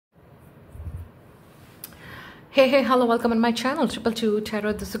Hey, hello, welcome on my channel, 222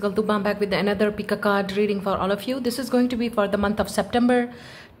 Tarot. This is Galduba. I'm back with another pick a card reading for all of you. This is going to be for the month of September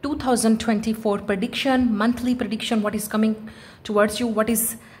 2024 prediction, monthly prediction, what is coming towards you, what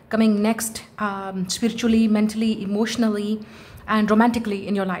is coming next, spiritually, mentally, emotionally, and romantically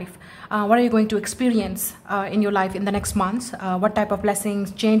in your life. What are you going to experience in your life in the next months? What type of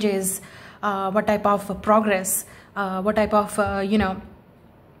blessings, changes, what type of progress, what type of,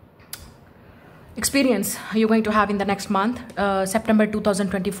 experience you're going to have in the next month, September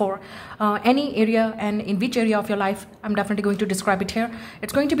 2024. Any area and in which area of your life, I'm definitely going to describe it here.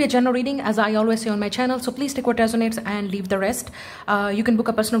 It's going to be a general reading, as I always say on my channel, so please take what resonates and leave the rest. You can book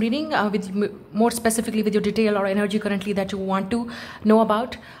a personal reading with more specifically with your detail or energy currently that you want to know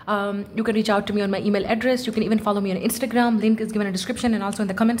about. You can reach out to me on my email address. You can even follow me on Instagram. Link is given in the description and also in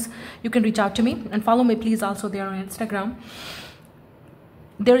the comments. You can reach out to me and follow me please also there on Instagram.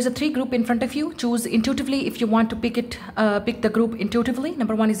 There is a 3 group in front of you. Choose intuitively if you want to pick the group intuitively.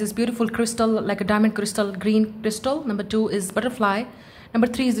 Number 1 is this beautiful crystal, like a diamond crystal, green crystal. Number 2 is butterfly. Number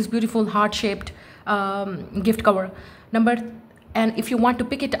 3 is this beautiful heart-shaped gift cover. And if you want to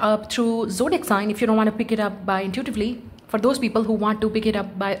pick it up through zodiac sign, if you don't want to pick it up by intuitively, for those people who want to pick it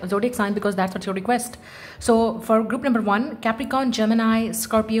up by zodiac sign, because that's what your request. So for group number 1, Capricorn, Gemini,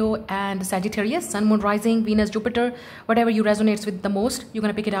 Scorpio, and Sagittarius, Sun, Moon, Rising, Venus, Jupiter, whatever you resonates with the most, you're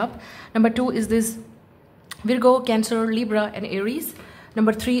going to pick it up. Number 2 is this Virgo, Cancer, Libra, and Aries.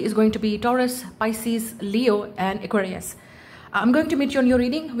 Number 3 is going to be Taurus, Pisces, Leo, and Aquarius. I'm going to meet you on your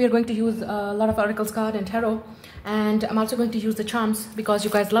reading. We are going to use a lot of oracles card and tarot, and I'm also going to use the charms because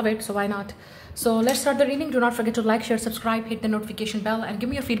you guys love it, so why not? So let's start the reading. Do not forget to like, share, subscribe, hit the notification bell, and give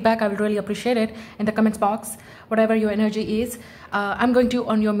me your feedback. I will really appreciate it in the comments box, whatever your energy is. I'm going to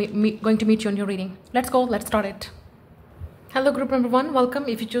meet you on your reading. Let's go. Let's start it. Hello, group number 1. Welcome.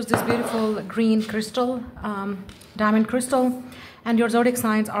 If you choose this beautiful green crystal, diamond crystal, and your zodiac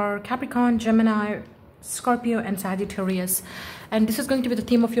signs are Capricorn, Gemini, Scorpio, and Sagittarius, and this is going to be the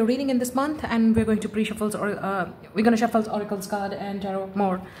theme of your reading in this month, and we're going to pre-shuffle or we're going to shuffle oracles card and tarot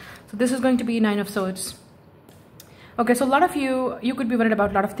more. So this is going to be 9 of Swords. Okay, so a lot of you could be worried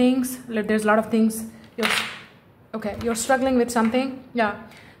about a lot of things. There's a lot of things you're struggling with something. Yeah,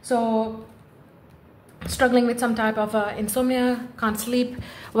 so struggling with some type of insomnia, can't sleep,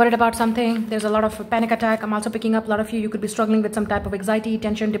 worried about something. There's a lot of panic attack. I'm also picking up a lot of you could be struggling with some type of anxiety,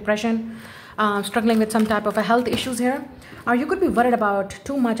 tension, depression, struggling with some type of a health issues here, or you could be worried about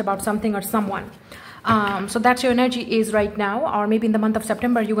too much about something or someone. So that's your energy is right now, or maybe in the month of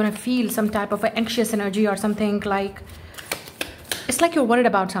September you're going to feel some type of anxious energy or something, like it's like you're worried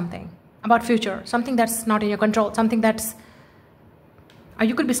about something, about future, something that's not in your control, something that's, or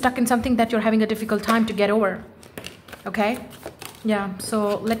you could be stuck in something that you're having a difficult time to get over. Okay, yeah,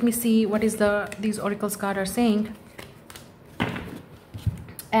 so let me see what is these oracles card are saying,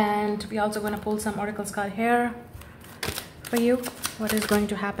 and we also going to pull some oracles card here for you. What is going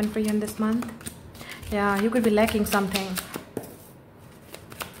to happen for you in this month? Yeah, you could be lacking something.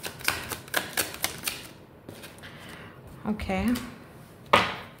 Okay,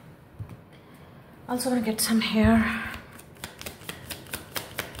 also going to get some here.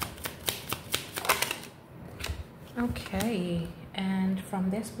 Okay, and from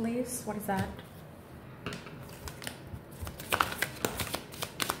this place, what is that?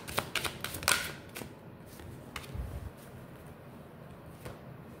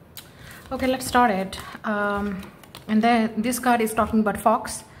 Okay, let's start it. And then this card is talking about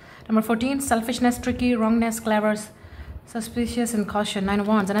Fox. Number 14, selfishness, tricky, wrongness, clever, suspicious, and caution. 9 of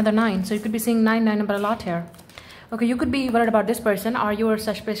Wands, another 9. So you could be seeing 9 number a lot here. Okay, you could be worried about this person, or you are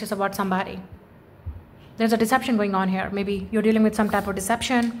suspicious about somebody. There's a deception going on here. Maybe you're dealing with some type of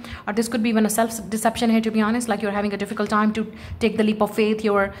deception, or this could be even a self-deception here, to be honest, like you're having a difficult time to take the leap of faith.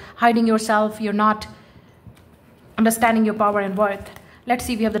 You're hiding yourself. You're not understanding your power and worth. Let's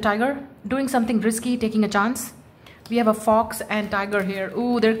see, we have the Tiger, doing something risky, taking a chance. We have a Fox and Tiger here.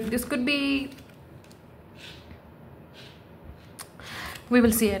 Ooh, this could be, we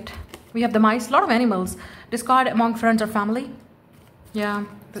will see it. We have the Mice, a lot of animals. Discard among friends or family. Yeah,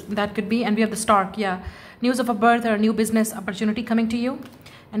 that could be. And we have the Stork, yeah. News of a birth or a new business opportunity coming to you.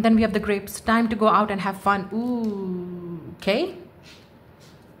 And then we have the Grapes, time to go out and have fun. Ooh, okay.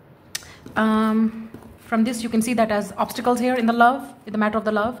 From this, you can see that as obstacles here in the matter of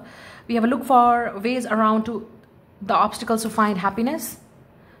the love. We have a look for ways around to the obstacles to find happiness.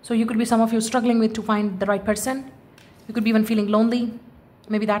 So you could be, some of you struggling with to find the right person. You could be even feeling lonely.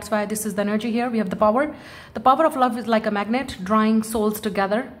 Maybe that's why this is the energy here. We have the power. The power of love is like a magnet, drawing souls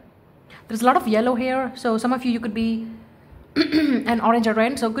together. There's a lot of yellow here. So some of you could be and orange or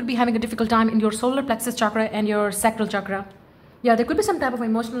red. So could be having a difficult time in your solar plexus chakra and your sacral chakra. Yeah, there could be some type of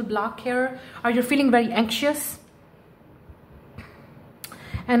emotional block here, or you're feeling very anxious.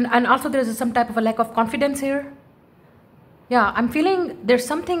 And also there is some type of a lack of confidence here. Yeah, I'm feeling there's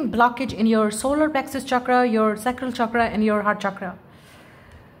something blockage in your solar plexus chakra, your sacral chakra, and your heart chakra.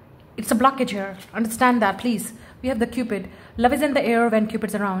 It's a blockage here. Understand that, please. We have the Cupid. Love is in the air when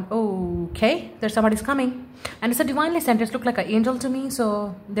Cupid's around. Okay, there's somebody's coming. And it's a divinely sent. It looks like an angel to me.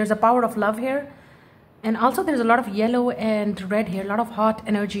 So there's a power of love here. And also there's a lot of yellow and red here. A lot of hot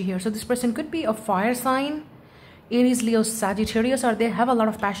energy here. So this person could be a fire sign. Aries, Leo, Sagittarius. Or they have a lot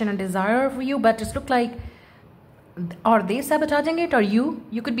of passion and desire for you. But it looks like, are they sabotaging it? Or you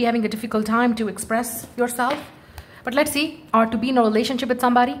could be having a difficult time to express yourself. But let's see. Or to be in a relationship with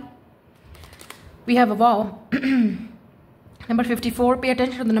somebody. We have a vow. Number 54, pay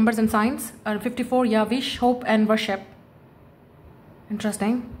attention to the numbers and signs. 54, yeah, wish, hope, and worship.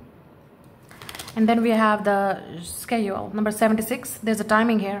 Interesting. And then we have the schedule. Number 76, there's a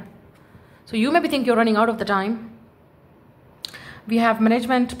timing here. So you maybe think you're running out of the time. We have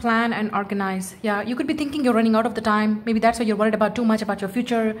management, plan, and organize. Yeah, you could be thinking you're running out of the time. Maybe that's why you're worried about too much about your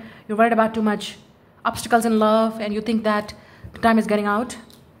future. You're worried about too much obstacles in love, and you think that the time is getting out.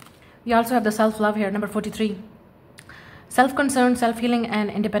 We also have the self-love here, number 43. Self-concern, self-healing,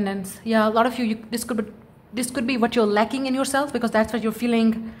 and independence. Yeah, a lot of you, this could be what you're lacking in yourself, because that's what you're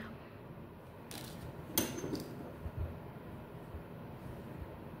feeling.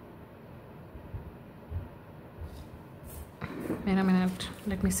 Wait a minute,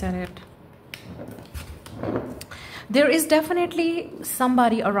 let me set it. There is definitely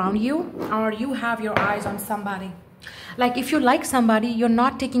somebody around you, or you have your eyes on somebody. Like if you like somebody, you're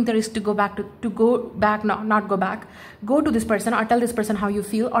not taking the risk to go back go to this person, or tell this person how you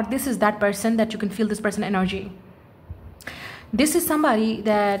feel, or this is that person that you can feel this person energy. This is somebody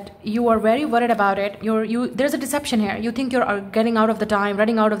that you are very worried about it. There's a deception here. You think you're getting out of the time,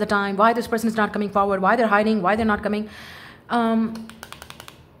 running out of the time, why this person is not coming forward, why they're hiding, why they're not coming.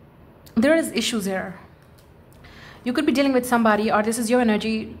 There is issues here. You could be dealing with somebody, or this is your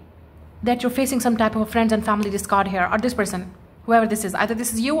energy, that you're facing some type of friends and family discord here, or this person, whoever this is. Either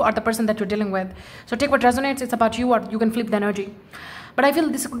this is you or the person that you're dealing with. So take what resonates. It's about you, or you can flip the energy. But I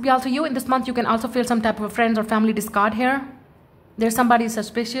feel this could be also you. In this month, you can also feel some type of friends or family discord here. There's somebody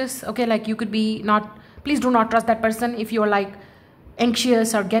suspicious. Okay, like you could be not, please do not trust that person if you're like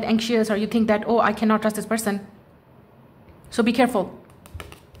anxious or get anxious, or you think that, oh, I cannot trust this person. So be careful.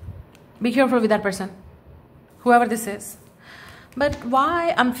 Be careful with that person, whoever this is. But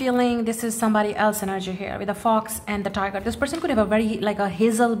why I'm feeling this is somebody else energy here with the fox and the tiger. This person could have a very like a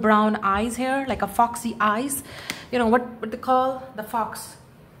hazel brown eyes here, like a foxy eyes. You know what they call the fox.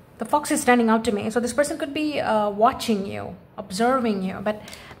 The fox is standing out to me. So this person could be watching you, observing you, but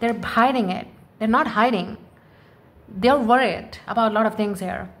they're hiding it. They're not hiding. They're worried about a lot of things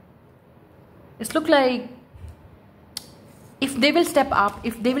here. It's look like if they will step up,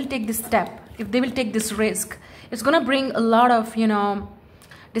 if they will take this step, if they will take this risk, it's going to bring a lot of,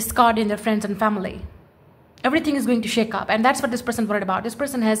 discord in their friends and family. Everything is going to shake up. And that's what this person worried about. This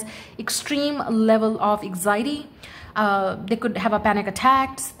person has extreme level of anxiety. They could have a panic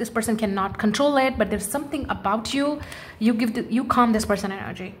attacks. This person cannot control it. But there's something about you. You calm this person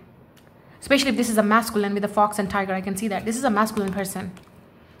energy. Especially if this is a masculine with a fox and tiger. I can see that. This is a masculine person.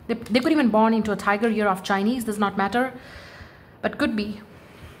 They could even born into a tiger year of Chinese. Does not matter. But could be.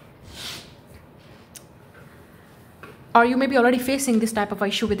 Or you may be already facing this type of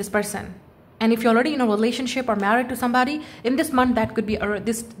issue with this person. And if you're already in a relationship or married to somebody, in this month that could be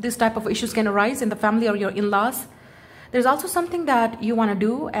this type of issues can arise in the family or your in-laws. There's also something that you want to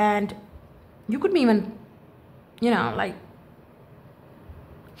do, and you could be even, like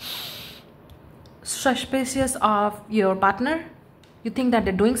suspicious of your partner. You think that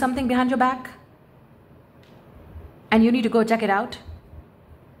they're doing something behind your back, and you need to go check it out.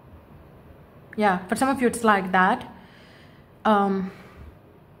 Yeah, for some of you it's like that.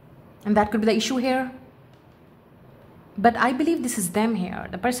 And that could be the issue here. But I believe this is them here,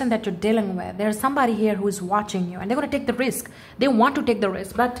 the person that you're dealing with. There's somebody here who is watching you, and they're going to take the risk. They want to take the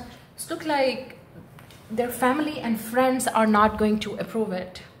risk, but it's look like their family and friends are not going to approve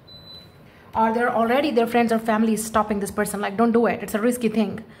it. Or their friends or family is stopping this person, like, don't do it. It's a risky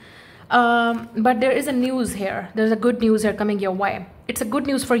thing. But there is a news here. There's a good news here coming your way. It's a good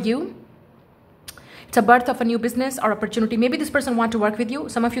news for you. It's a birth of a new business or opportunity. Maybe this person wants to work with you.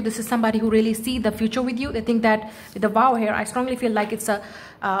 Some of you, this is somebody who really see the future with you. They think that with the vow here, I strongly feel like it's a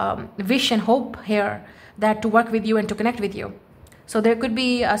wish and hope here that to work with you and to connect with you. So there could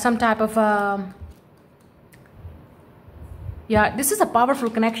be some type of Yeah, this is a powerful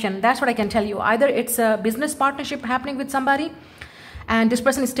connection. That's what I can tell you. Either it's a business partnership happening with somebody, and this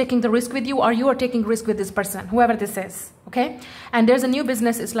person is taking the risk with you, or you are taking risk with this person, whoever this is, okay? And there's a new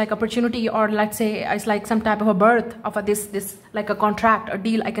business, it's like opportunity, or let's say it's like some type of a birth of this like a contract or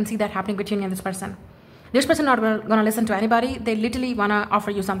deal. I can see that happening between you and this person. This person not gonna listen to anybody. They literally wanna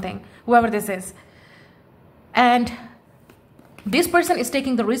offer you something, whoever this is. And this person is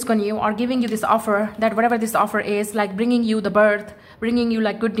taking the risk on you, or giving you this offer, that whatever this offer is, like bringing you the birth, bringing you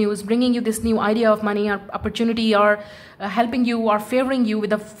like good news, bringing you this new idea of money or opportunity, or helping you or favoring you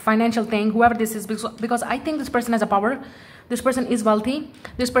with a financial thing, whoever this is, because I think this person has a power. This person is wealthy.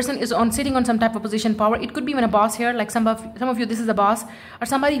 This person is sitting on some type of position power. It could be even a boss here, like some of you, this is a boss, or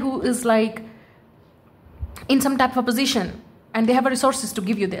somebody who is like in some type of position, and they have resources to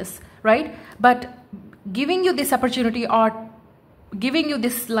give you this, right? But giving you this opportunity, or giving you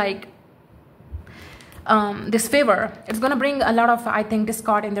this like this favor, it's gonna bring a lot of, I think,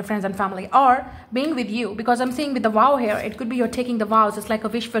 discord in their friends and family, or being with you, because I'm seeing with the vow here, it could be you're taking the vows. It's like a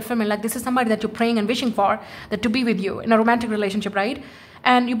wish fulfillment, like this is somebody that you're praying and wishing for, that to be with you in a romantic relationship, right?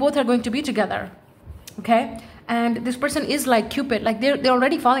 And you both are going to be together, okay? And this person is like Cupid, like they're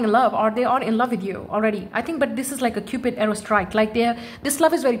already falling in love, or they are in love with you already, I think. But this is like a Cupid arrow strike, like this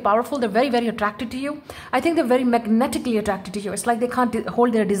love is very powerful. They're very, very attracted to you. I think they're very magnetically attracted to you. It's like they can't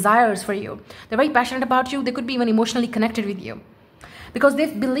hold their desires for you. They're very passionate about you. They could be even emotionally connected with you, because they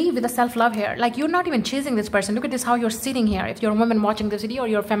believe with the self-love here. Like you're not even chasing this person. Look at this, how you're sitting here. If you're a woman watching this video, or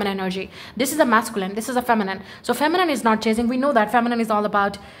you're feminine energy, this is a masculine, this is a feminine. So feminine is not chasing. We know that feminine is all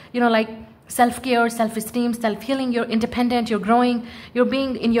about, you know, like self-care, self-esteem, self-healing. You're independent, you're growing, you're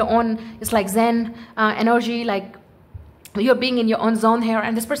being in your own, it's like Zen energy, like you're being in your own zone here,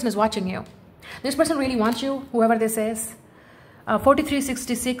 and this person is watching you. This person really wants you, whoever this is. 43,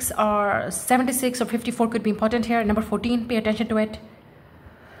 66, or 76, or 54 could be important here. Number 14, pay attention to it.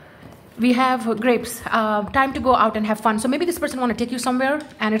 We have grapes, time to go out and have fun. So maybe this person want to take you somewhere,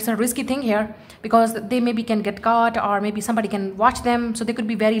 and it's a risky thing here, because they maybe can get caught, or maybe somebody can watch them. So they could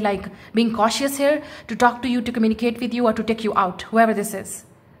be very like being cautious here to talk to you, to communicate with you, or to take you out, whoever this is.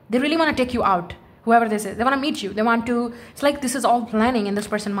 They really want to take you out, whoever this is. They want to meet you. They want to, it's like this is all planning in this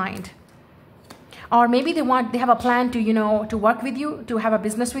person's mind. Or maybe they have a plan to, you know, to work with you, to have a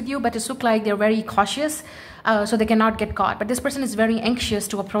business with you, but it looks like they're very cautious, so they cannot get caught. But this person is very anxious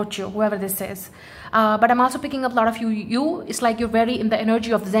to approach you, whoever this is. But I'm also picking up a lot of you, it's like you're very in the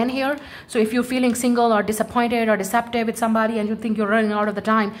energy of Zen here. So if you're feeling single or disappointed or deceptive with somebody, and you think you're running out of the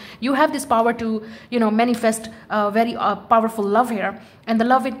time, you have this power to, you know, manifest very powerful love here. And the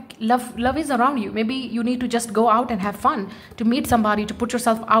love is around you. Maybe you need to just go out and have fun, to meet somebody, to put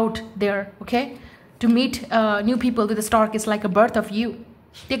yourself out there, okay? To meet new people with the star is like a birth of you.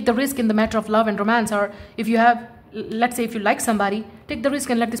 Take the risk in the matter of love and romance, or if you have, let's say if you like somebody, take the risk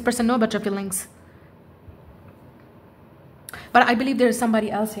and let this person know about your feelings. But I believe there is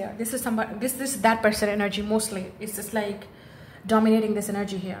somebody else here. This is somebody, this is that person energy mostly. It's just like dominating this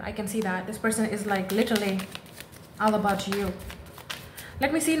energy here. I can see that. This person is like literally all about you.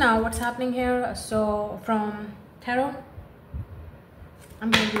 Let me see now what's happening here. So from tarot, I'm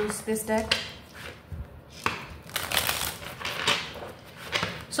going to use this deck.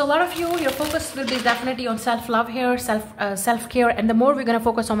 So a lot of you, your focus will be definitely on self-love here, self-care, and the more we're going to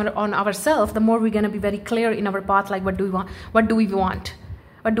focus on ourselves, the more we're going to be very clear in our path, like what do we want, what do we want,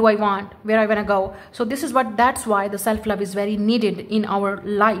 what do I want, where I want to go. So this is what, that's why the self-love is very needed in our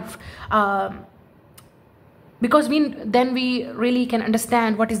life, because then we really can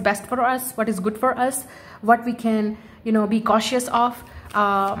understand what is best for us, what is good for us, what we can, you know, be cautious of.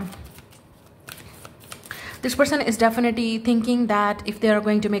 This person is definitely thinking that if they are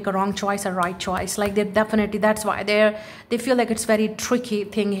going to make a wrong choice or right choice, like they definitely, that's why they feel like it's very tricky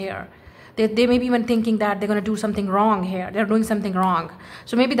thing here. They may be even thinking that they're going to do something wrong here. They're doing something wrong.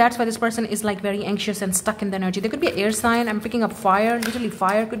 So maybe that's why this person is like very anxious and stuck in the energy. There could be an air sign. I'm picking up fire, literally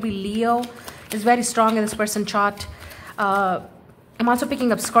fire. Could be Leo. It's very strong in this person's chart. I'm also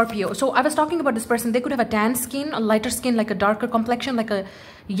picking up Scorpio. So I was talking about this person. They could have a tan skin, a lighter skin, like a darker complexion, like a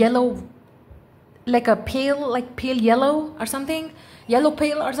yellow, like a pale yellow or something, yellow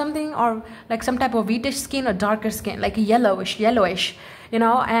pale or something, or like some type of wheatish skin or darker skin, like a yellowish, you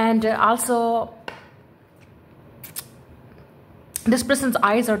know. And also this person's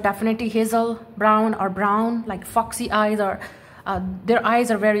eyes are definitely hazel brown or brown, like foxy eyes, or their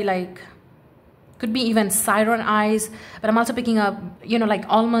eyes are very like, could be even siren eyes. But I'm also picking up, you know, like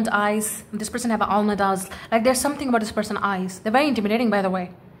almond eyes. This person have almond eyes. Like there's something about this person's eyes. They're very intimidating, by the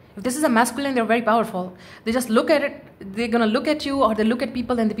way. If this is a masculine, they're very powerful. They just look at it. They're gonna look at you, or they look at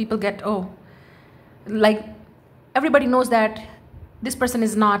people, and the people get, oh, like everybody knows that this person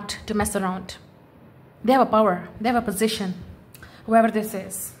is not to mess around. They have a power, they have a position, whoever this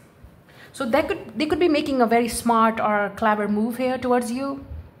is. So they could be making a very smart or clever move here towards you.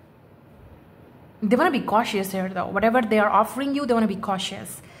 They want to be cautious here though. Whatever they are offering you, they want to be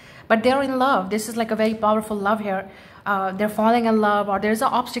cautious. But they're in love. This is like a very powerful love here. They're falling in love, or there's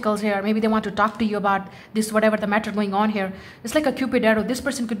obstacles here. Maybe they want to talk to you about this, whatever the matter going on here. It's like a Cupid arrow. This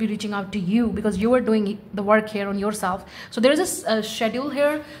person could be reaching out to you because you are doing the work here on yourself. So there is a schedule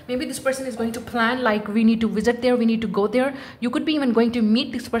here. Maybe this person is going to plan, like, we need to visit there, we need to go there. You could be even going to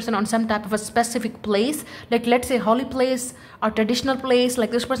meet this person on some type of a specific place, like let's say holy place or traditional place.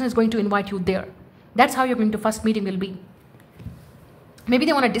 Like this person is going to invite you there. That's how you're going to first meeting will be. Maybe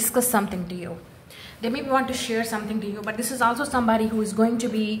they want to discuss something to you. They maybe want to share something to you, but this is also somebody who is going to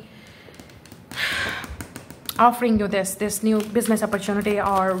be offering you this new business opportunity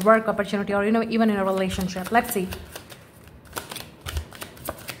or work opportunity, or even in a relationship. Let's see.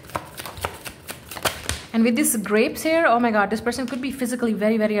 And with these grapes here, oh my God, this person could be physically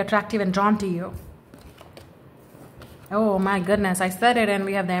very, very attractive and drawn to you. Oh my goodness, I said it, and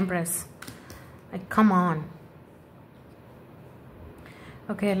we have the Empress. Like, come on.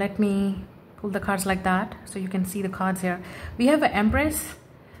 Okay, let me pull the cards like that so you can see the cards here. We have an Empress,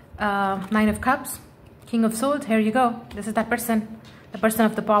 Nine of Cups, King of Swords. Here you go. This is that person, the person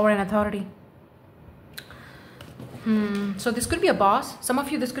of the power and authority. So this could be a boss. Some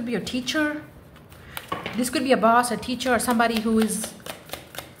of you, this could be a teacher. This could be a boss, a teacher, or somebody who is...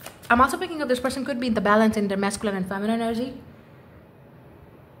 I'm also picking up this person could be in the balance in their masculine and feminine energy.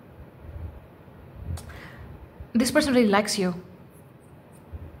 This person really likes you.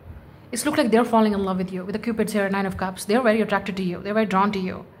 It looks like they're falling in love with you. With the Cupids here, Nine of Cups, they're very attracted to you. They're very drawn to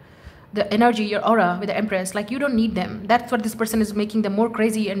you. The energy, your aura with the Empress, like you don't need them. That's what this person is making them more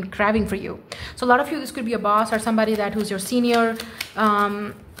crazy and craving for you. So a lot of you, this could be a boss or somebody that who's your senior,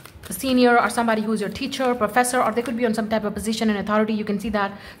 or somebody who's your teacher, professor, or they could be on some type of position and authority. You can see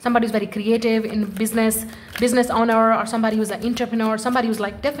that somebody who's very creative in business owner, or somebody who's an entrepreneur, somebody who's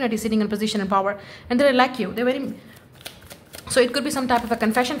like definitely sitting in position and power, and they like you. They're very... So it could be some type of a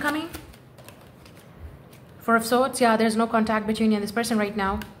confession coming. Four of Swords, yeah, there's no contact between you and this person right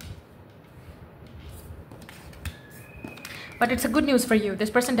now. But it's a good news for you. This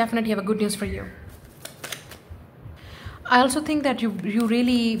person definitely have a good news for you. I also think that you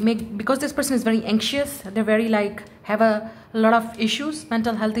really make, because this person is very anxious, they're very like, have a lot of issues,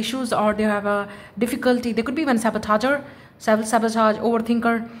 mental health issues, or they have a difficulty. They could be even sabotager, self-sabotage,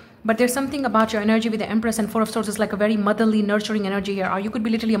 overthinker. But there's something about your energy with the Empress and Four of Swords is like a very motherly, nurturing energy here. Or you could be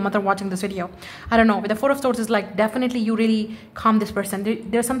literally a mother watching this video. I don't know. With the Four of Swords is like definitely you really calm this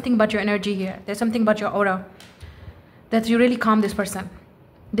person. There's something about your energy here. There's something about your aura that you really calm this person.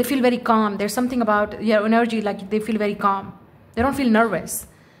 They feel very calm. There's something about your energy, like they feel very calm. They don't feel nervous.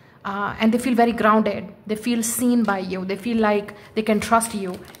 And they feel very grounded. They feel seen by you. They feel like they can trust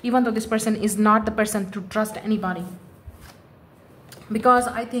you. Even though this person is not the person to trust anybody. Because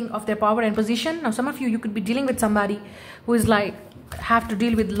I think of their power and position. Now some of you, you could be dealing with somebody who is like, have to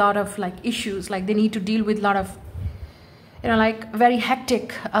deal with a lot of like issues. Like they need to deal with a lot of, like very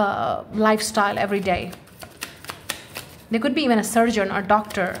hectic lifestyle every day. They could be even a surgeon or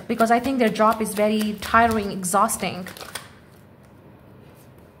doctor, because I think their job is very tiring, exhausting.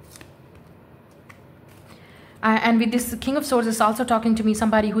 And with this King of Swords is also talking to me,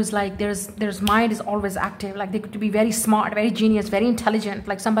 somebody who's like, their mind is always active. Like they could be very smart, very genius, very intelligent,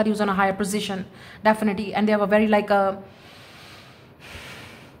 like somebody who's on a higher position, definitely. And they have a very like a,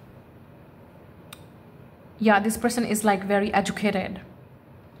 yeah, this person is like very educated,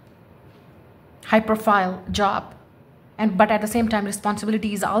 high profile job. But at the same time,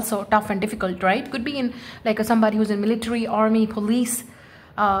 responsibility is also tough and difficult, right? Could be in like somebody who's in military, army, police,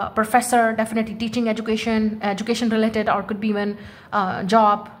 professor, definitely teaching education related, or could be even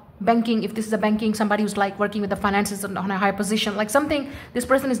job, banking. If this is a banking, somebody who's like working with the finances on a high position, like something, this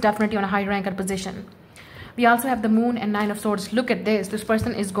person is definitely on a high rank and position. We also have the Moon and Nine of Swords. Look at this. This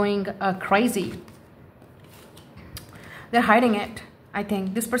person is going crazy. They're hiding it. I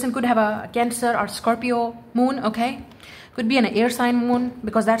think this person could have a Cancer or Scorpio moon, okay? Could be an air sign moon,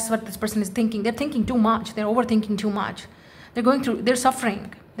 because that's what this person is thinking. They're thinking too much. They're overthinking too much. They're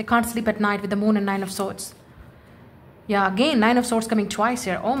suffering. They can't sleep at night with the Moon and Nine of Swords. Yeah, again, Nine of Swords coming twice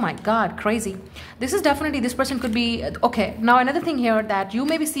here. Oh my God, crazy. This is definitely, this person could be, okay. Now another thing here that you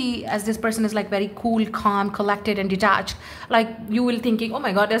maybe see as this person is like very cool, calm, collected and detached. Like you will thinking, oh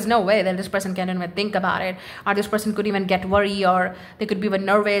my God, there's no way that this person can even think about it. Or this person could even get worried, or they could be even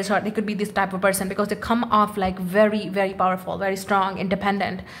nervous, or they could be this type of person because they come off like very, very powerful, very strong,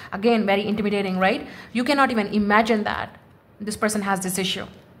 independent. Again, very intimidating, right? You cannot even imagine that this person has this issue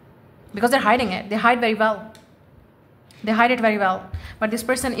because they're hiding it. They hide very well. They hide it very well. But this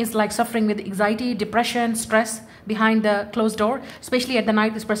person is like suffering with anxiety, depression, stress behind the closed door. Especially at the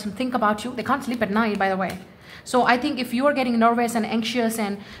night, this person think about you. They can't sleep at night, by the way. So I think if you are getting nervous and anxious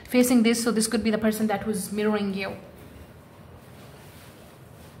and facing this, so this could be the person that was mirroring you.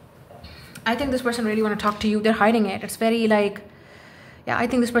 I think this person really want to talk to you. They're hiding it. It's very like, yeah, I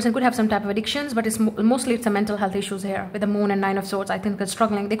think this person could have some type of addictions, but it's mostly it's a mental health issues here with the Moon and Nine of Swords. I think they're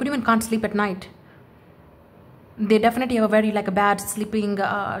struggling. They could even can't sleep at night. They definitely have a very like a bad sleeping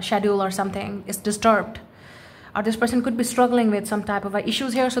schedule or something. It's disturbed. Or this person could be struggling with some type of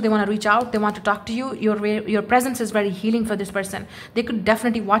issues here, so they want to reach out. They want to talk to you. Your presence is very healing for this person. They could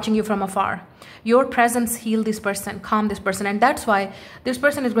definitely watching you from afar. Your presence heal this person, calm this person, and that's why this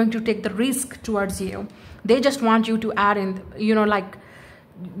person is going to take the risk towards you. They just want you to add in, you know, like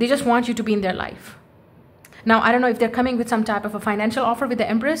they just want you to be in their life. Now, I don't know if they're coming with some type of a financial offer with the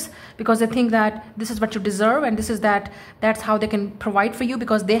Empress because they think that this is what you deserve and this is that's how they can provide for you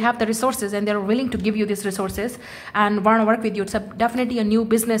because they have the resources and they're willing to give you these resources and want to work with you. It's definitely a new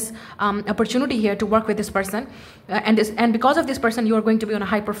business opportunity here to work with this person. And because of this person, you are going to be on a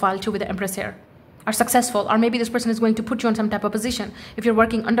high profile too with the Empress here. Are successful, or maybe this person is going to put you on some type of position. If you're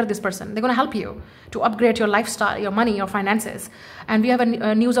working under this person, they're going to help you to upgrade your lifestyle, your money, your finances. And we have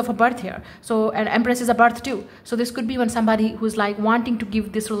a news of a birth here. So an Empress is a birth too. So this could be when somebody who's like wanting to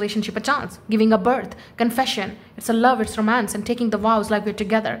give this relationship a chance, giving a birth, confession. It's a love, it's romance, and taking the vows like we're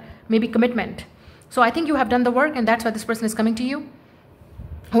together, maybe commitment. So I think you have done the work, and that's why this person is coming to you.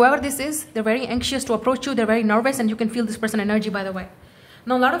 Whoever this is, they're very anxious to approach you. They're very nervous, and you can feel this person energy, by the way.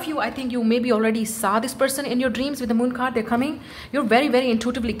 Now, a lot of you, I think you maybe already saw this person in your dreams with the Moon card. They're coming. You're very, very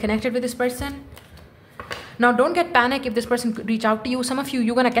intuitively connected with this person. Now, don't get panic if this person could reach out to you. Some of you,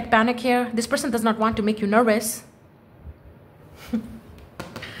 you're going to get panic here. This person does not want to make you nervous.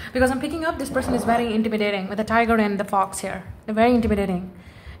 Because I'm picking up this person is very intimidating with the tiger and the fox here. They're very intimidating.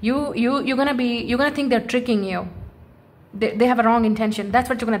 You're going to think they're tricking you. They have a wrong intention. That's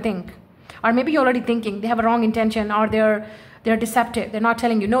what you're going to think. Or maybe you're already thinking they have a wrong intention, or they're deceptive. They're not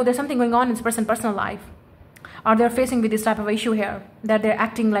telling you, no, there's something going on in this person's personal life. Or they're facing with this type of issue here, that they're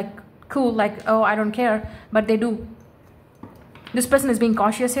acting like cool, like, oh, I don't care, but they do. This person is being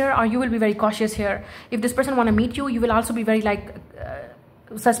cautious here, or you will be very cautious here. If this person want to meet you, you will also be very like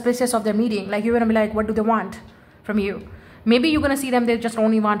suspicious of their meeting. Like you're going to be like, what do they want from you? Maybe you're going to see them, they just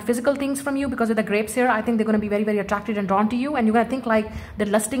only want physical things from you because of the grapes here. I think they're going to be very, very attracted and drawn to you. And you're going to think like they're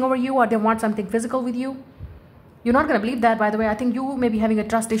lusting over you, or they want something physical with you. You're not going to believe that, by the way. I think you may be having a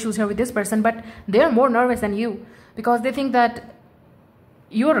trust issues here with this person, but they're more nervous than you because they think that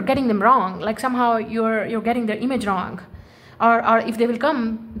you're getting them wrong. Like somehow you're getting their image wrong. Or if they will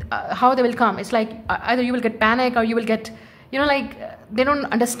come, how they will come. It's like either you will get panic or you will get, you know, like they don't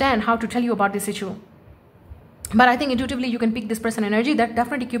understand how to tell you about this issue. But I think intuitively you can pick this person energy. That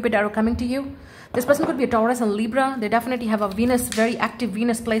definitely Cupid arrow coming to you. This person could be a Taurus and Libra. They definitely have a Venus, very active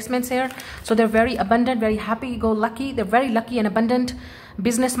Venus placements here. So they're very abundant, very happy-go-lucky. They're very lucky and abundant.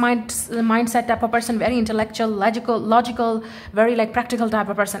 Business mindset type of person. Very intellectual, logical, very like practical type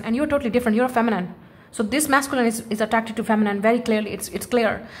of person. And you're totally different. You're a feminine. So this masculine is attracted to feminine very clearly. It's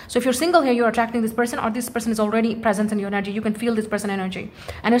clear. So if you're single here, you're attracting this person, or this person is already present in your energy. You can feel this person energy.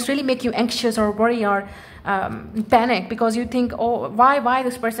 And it's really make you anxious or worry or panic because you think, oh, why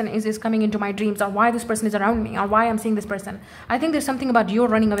this person is coming into my dreams, or why this person is around me, or why I'm seeing this person. I think there's something about you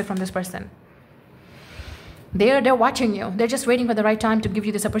running away from this person. They're watching you. They're just waiting for the right time to give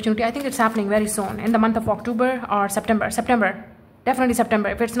you this opportunity. I think it's happening very soon in the month of October or September. Definitely September.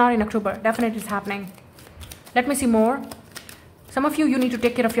 If it's not in October, definitely it's happening. Let me see more. Some of you need to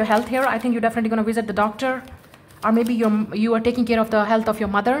take care of your health here. I think you're definitely going to visit the doctor, or maybe you are taking care of the health of your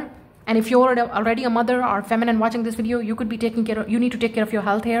mother. And if you're already a mother or feminine watching this video, you could be taking care of, you need to take care of your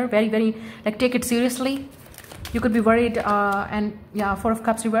health here. Very, very, like take it seriously. You could be worried, and yeah, Four of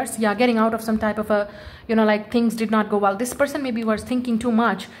Cups reverse. Yeah, getting out of some type of a, you know, like things did not go well. This person maybe was thinking too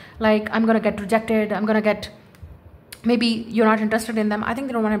much. Like, I'm going to get rejected. I'm going to get, maybe you're not interested in them. I think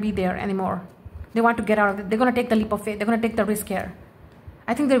they don't want to be there anymore. They want to get out of it. They're going to take the leap of faith. They're going to take the risk here.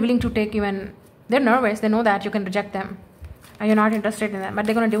 I think they're willing to take even, they're nervous. They know that you can reject them and you're not interested in them, but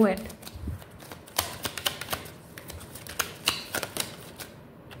they're going to do it.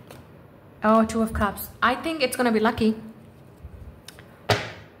 Oh, Two of Cups. I think it's going to be lucky.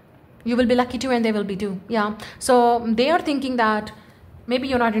 You will be lucky too, and they will be too. Yeah. So they are thinking that maybe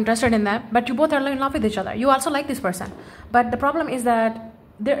you're not interested in that, but you both are in love with each other. You also like this person. But the problem is that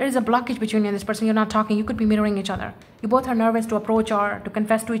there is a blockage between you and this person. You're not talking. You could be mirroring each other. You both are nervous to approach or to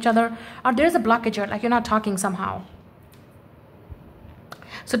confess to each other. Or there's a blockage here, like you're not talking somehow.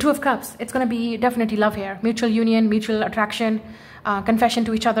 So Two of Cups, it's going to be definitely love here. Mutual union, mutual attraction, confession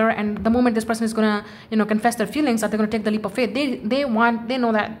to each other. And the moment this person is going to, confess their feelings, or they're going to take the leap of faith, they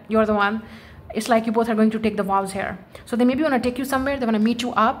know that you're the one. It's like you both are going to take the vows here. So they maybe want to take you somewhere. They want to meet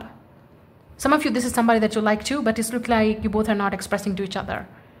you up. Some of you, this is somebody that you like too, but it looks like you both are not expressing to each other.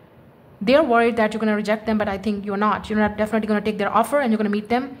 They're worried that you're going to reject them, but I think you're not. You're not definitely going to take their offer and you're going to meet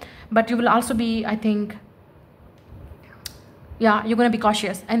them. But you will also be, I think, yeah, you're going to be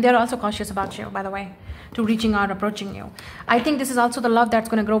cautious. And they're also cautious about you, by the way, to reaching out, approaching you. I think this is also the love that's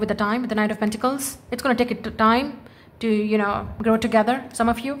going to grow with the time, with the Knight of Pentacles. It's going to take it time to, grow together, some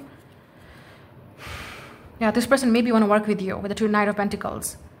of you. Yeah, this person maybe want to work with you with the Two Knight of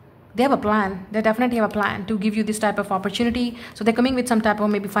Pentacles. They have a plan. They definitely have a plan to give you this type of opportunity. So they're coming with some type of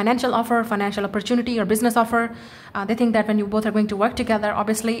maybe financial offer, financial opportunity, or business offer. They think that when you both are going to work together,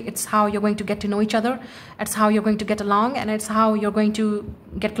 obviously it's how you're going to get to know each other. It's how you're going to get along, and it's how you're going to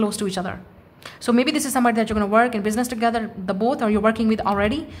get close to each other. So maybe this is somebody that you're going to work in business together, the both, or you're working with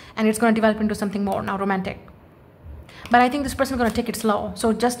already, and it's going to develop into something more now romantic. But I think this person is going to take it slow.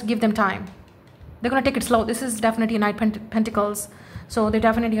 So just give them time. They're going to take it slow. This is definitely a Knight Pentacles. So they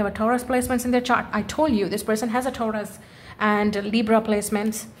definitely have a Taurus placements in their chart. I told you this person has a Taurus and Libra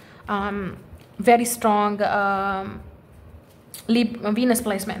placements. Very strong Venus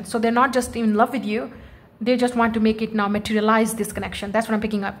placement. So they're not just in love with you. They just want to make it now materialize this connection. That's what I'm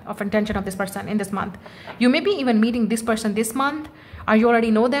picking up of intention of this person in this month. You may be even meeting this person this month, or you already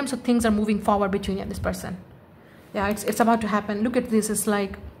know them. So things are moving forward between you and this person. Yeah, it's about to happen. Look at this. It's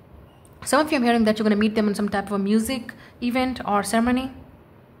like, some of you, I'm hearing that you're going to meet them in some type of a music event or ceremony.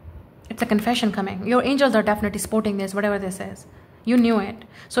 It's a confession coming. Your angels are definitely supporting this, whatever this is. You knew it.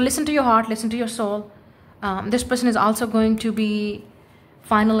 So listen to your heart, listen to your soul. This person is also going to be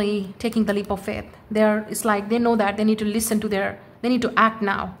finally taking the leap of faith. It's like they know that they need to listen to they need to act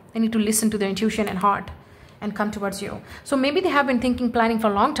now. They need to listen to their intuition and heart and come towards you. So maybe they have been thinking, planning for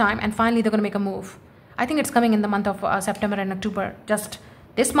a long time, and finally they're going to make a move. I think it's coming in the month of September and October. Just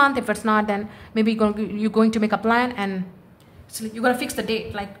this month. If it's not, then maybe you're going to make a plan, and so you're going to fix the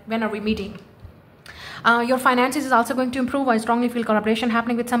date, like when are we meeting. Your finances is also going to improve. I strongly feel collaboration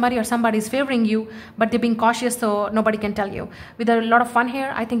happening with somebody, or somebody is favoring you, but they're being cautious so nobody can tell you. With a lot of fun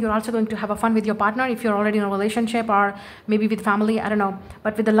here, I think you're also going to have a fun with your partner if you're already in a relationship, or maybe with family, I don't know.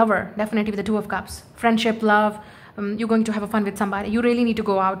 But with the lover, definitely with the Two of Cups. Friendship, love, you're going to have a fun with somebody. You really need to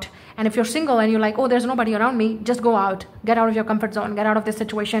go out. And if you're single and you're like, oh, there's nobody around me, just go out. Get out of your comfort zone. Get out of this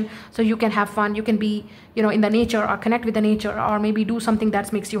situation so you can have fun. You can be, in the nature, or connect with the nature, or maybe do something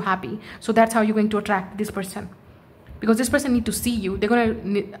that makes you happy. So that's how you're going to attract this person. Because this person needs to see you.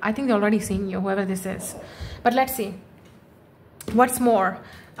 I think they're already seeing you, whoever this is. But let's see. What's more,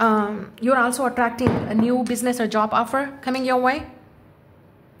 you're also attracting a new business or job offer coming your way.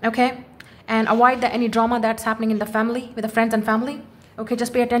 Okay? And avoid any drama that's happening in the family, with the friends and family. Okay,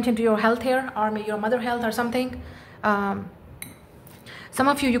 just pay attention to your health here, or maybe your mother health or something. Some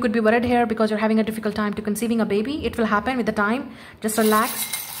of you could be worried here because you're having a difficult time to conceiving a baby. It will happen with the time. Just relax.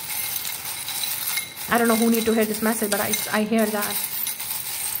 I don't know who need to hear this message, but I hear that.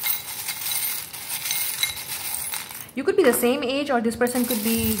 You could be the same age, or this person could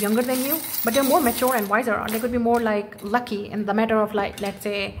be younger than you, but they're more mature and wiser, or they could be more like lucky in the matter of, like, let's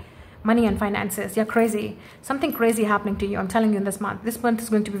say, money and finances. You're crazy. Something crazy happening to you. I'm telling you, in this month. This month is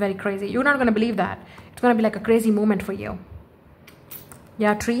going to be very crazy. You're not going to believe that. It's going to be like a crazy moment for you.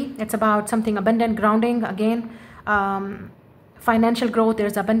 Yeah, tree. It's about something abundant, grounding. Again, financial growth.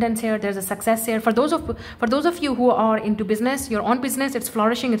 There's abundance here. There's a success here. For those of you who are into business, your own business, it's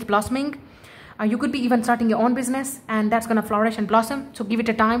flourishing. It's blossoming. You could be even starting your own business, and that's going to flourish and blossom. So give it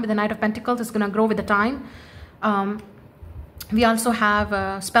a time. With the Knight of Pentacles, it's going to grow with the time. We also have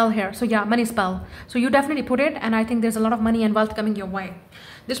a spell here. So yeah, money spell. So you definitely put it, and I think there's a lot of money and wealth coming your way.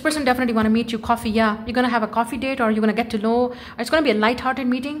 This person definitely want to meet you. Coffee, yeah. You're going to have a coffee date, or you're going to get to know. It's going to be a light-hearted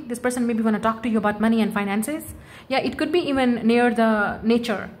meeting. This person maybe want to talk to you about money and finances. Yeah, it could be even near the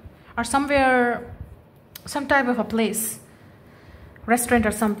nature, or somewhere, some type of a place. Restaurant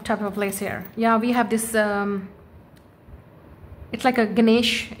or some type of a place here. Yeah, we have this, it's like a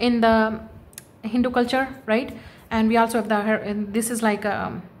Ganesh in the Hindu culture, right? And we also have this is like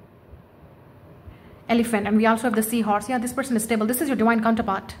a elephant, and we also have the seahorse. Yeah, this person is stable. This is your divine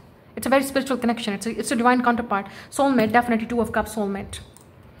counterpart. It's a very spiritual connection. It's a divine counterpart. Soulmate, definitely 2 of Cups soulmate.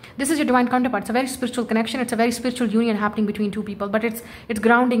 This is your divine counterpart. It's a very spiritual connection. It's a very spiritual union happening between 2 people. But it's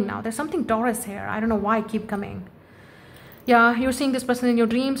grounding now. There's something Taurus here. I don't know why I keep coming. Yeah, you're seeing this person in your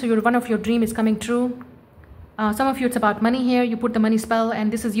dream. So one of your dream is coming true. Some of you, it's about money here. You put the money spell,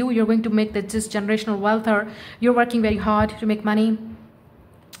 and this is you. You're going to make this generational wealth, or you're working very hard to make money.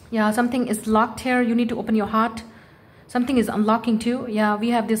 Yeah, something is locked here. You need to open your heart. Something is unlocking too. Yeah, we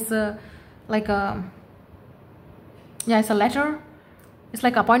have this yeah, it's a letter. It's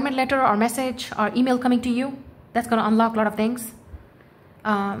like appointment letter or message or email coming to you. That's going to unlock a lot of things.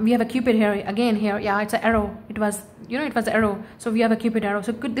 We have a Cupid here again here. Yeah, it's an arrow. It was, it was an arrow. So we have a Cupid arrow.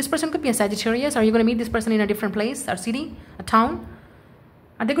 So this person could be a Sagittarius. Are you going to meet this person in a different place or city, a town?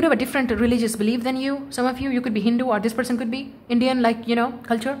 Or they could have a different religious belief than you. Some of you could be Hindu, or this person could be Indian, like,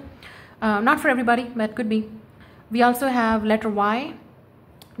 culture. Not for everybody, but could be. We also have letter Y.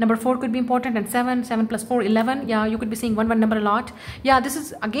 Number 4 could be important, and 7 plus 4, 11. Yeah, you could be seeing 1 number a lot. Yeah, this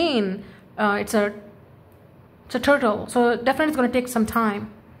is again, it's a turtle. So definitely it's going to take some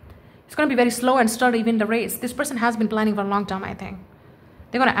time. It's going to be very slow and start even the race. This person has been planning for a long time, I think.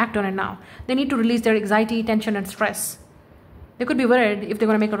 They're going to act on it now. They need to release their anxiety, tension, and stress. They could be worried if they're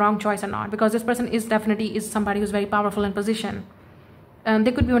going to make a wrong choice or not, because this person is definitely somebody who's very powerful in position. And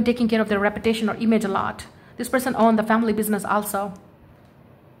they could be taking care of their reputation or image a lot. This person owns the family business also.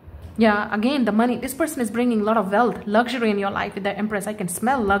 Yeah, again, the money. This person is bringing a lot of wealth, luxury in your life with the Empress. I can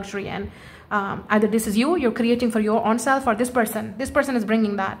smell luxury, and either this is you're creating for your own self, or this person is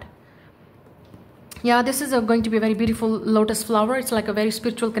bringing that. Yeah, this is going to be a very beautiful lotus flower. It's like a very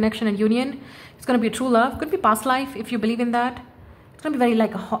spiritual connection and union. It's going to be a true love. Could be past life if you believe in that. It's going to be very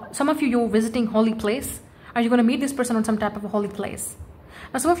like, some of you're visiting holy place. Are you going to meet this person on some type of a holy place?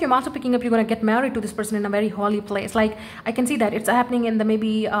 Now, some of you I'm also picking up, you're going to get married to this person in a very holy place. Like, I can see that it's happening in the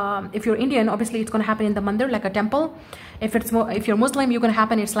maybe, if you're Indian, obviously it's going to happen in the mandir, like a temple. If you're Muslim, you're going to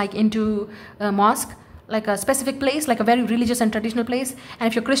happen, it's like into a mosque, like a specific place, like a very religious and traditional place. And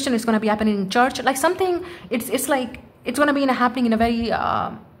if you're Christian, it's going to be happening in church, like something. It's like it's going to be happening in a very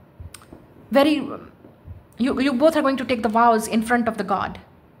you both are going to take the vows in front of the God.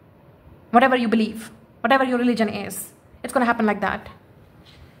 Whatever you believe, whatever your religion is, it's going to happen like that.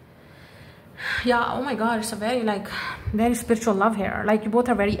 Yeah, oh my God, it's a very spiritual love here. Like, you both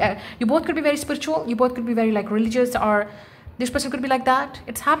are very, you both could be very spiritual, you both could be very like religious, or this person could be like that.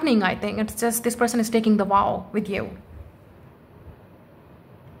 It's happening, I think. It's just this person is taking the vow with you.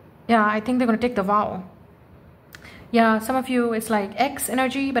 Yeah, I think they're going to take the vow. Yeah, some of you, it's like X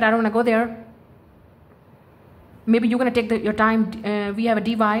energy, but I don't want to go there. Maybe you're going to take your time. We have a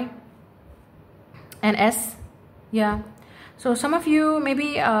DY and S. Yeah. So some of you,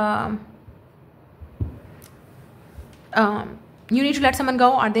 maybe you need to let someone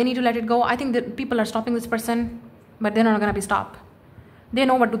go, or they need to let it go. I think that people are stopping this person, but they're not going to be stopped. They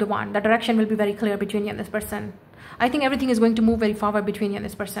know what do they want. The direction will be very clear between you and this person. I think everything is going to move very forward between you and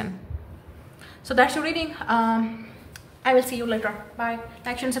this person. So that's your reading. I will see you later. Bye.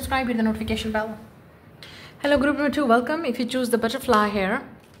 Like, share, and subscribe. Hit the notification bell. Hello, group number 2. Welcome. If you choose the butterfly here,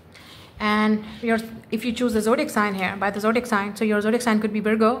 and if you choose the zodiac sign here, by the zodiac sign, so your zodiac sign could be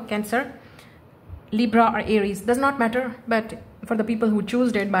Virgo, Cancer, Libra, or Aries. Does not matter, but for the people who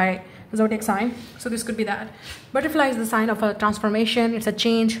chose it by zodiac sign, so this could be that. Butterfly is the sign of a transformation. It's a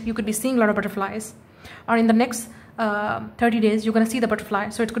change. You could be seeing a lot of butterflies, or in the next 30 days you're going to see the butterfly.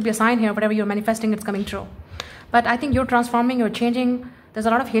 So it could be a sign here, whatever you're manifesting, it's coming true. But I think you're transforming, you're changing. There's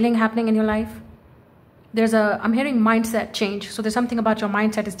a lot of healing happening in your life. I'm hearing mindset change. So there's something about your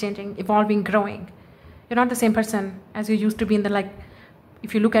mindset is changing, evolving, growing. You're not the same person as you used to be in the,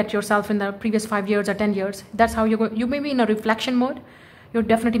 if you look at yourself in the previous 5 years or 10 years, that's how you may be in a reflection mode. You're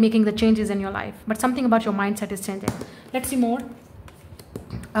definitely making the changes in your life, but something about your mindset is changing. Let's see more.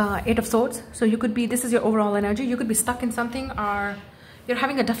 8 of Swords. So you could be, this is your overall energy. You could be stuck in something, or you're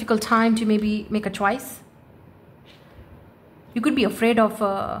having a difficult time to maybe make a choice. You could be afraid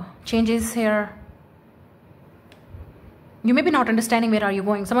of changes here. You may be not understanding where are you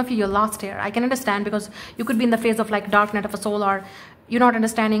going. Some of you, you're lost here. I can understand, because you could be in the phase of like dark night of a soul, or you're not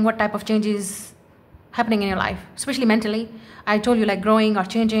understanding what type of changes happening in your life, especially mentally. I told you, like, growing or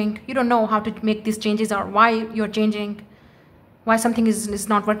changing. You don't know how to make these changes, or why you're changing, why something is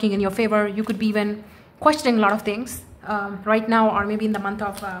not working in your favor. You could be even questioning a lot of things right now, or maybe in the month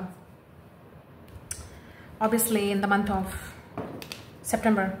of, obviously in the month of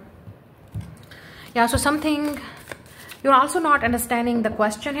September. Yeah, so something, you're also not understanding the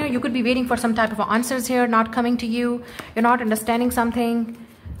question here. You could be waiting for some type of answers here, not coming to you. You're not understanding something.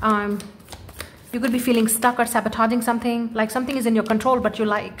 You could be feeling stuck or sabotaging something. Like something is in your control, but you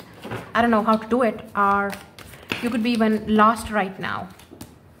like, I don't know how to do it, or you could be even lost right now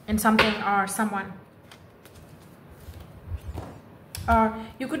in something or someone. Or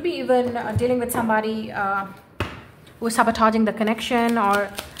you could be even dealing with somebody who is sabotaging the connection or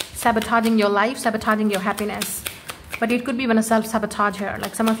sabotaging your life, sabotaging your happiness. But it could be even a self-sabotage here.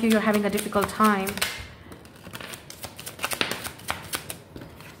 Like some of you, you're having a difficult time.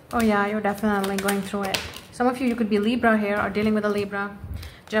 Oh yeah, you're definitely going through it. Some of you, you could be Libra here or dealing with a Libra,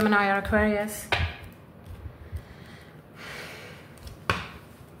 Gemini or Aquarius.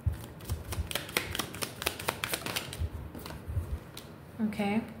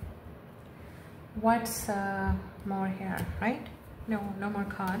 Okay. What's more here, right? No more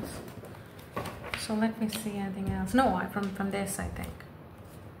cards. So let me see anything else. No, from this, I think.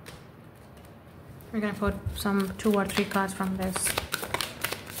 We're gonna put some 2 or 3 cards from this.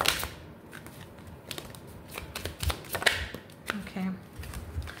 Okay.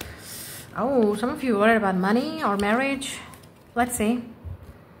 Oh, some of you are worried about money or marriage. Let's see.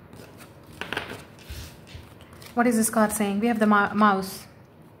 What is this card saying? We have the mouse.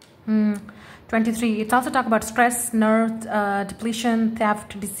 23. It's also talk about stress, nerve depletion,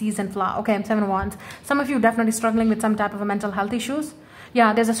 theft, disease, and flaw. Okay, 7 wands. Some of you definitely struggling with some type of a mental health issues.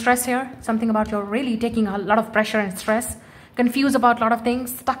 Yeah, there's a stress here. Something about you're really taking a lot of pressure and stress. Confused about a lot of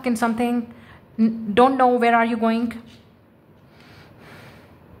things. Stuck in something. Don't know where are you going.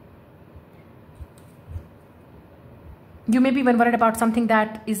 You may be even worried about something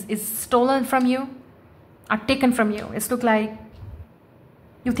that is stolen from you or taken from you. It's look like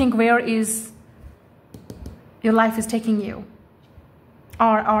you think where is your life is taking you.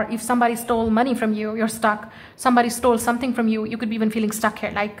 Or if somebody stole money from you, you're stuck. Somebody stole something from you, you could be even feeling stuck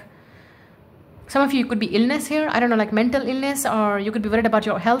here. Like some of you could be illness here. I don't know, like mental illness, or you could be worried about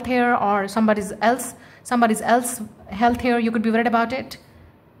your health here, or somebody's else health here. You could be worried about it.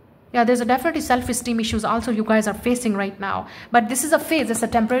 Yeah, there's a definitely self-esteem issues also you guys are facing right now. But this is a phase, it's a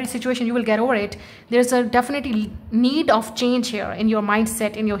temporary situation, you will get over it. There's a definitely need of change here in your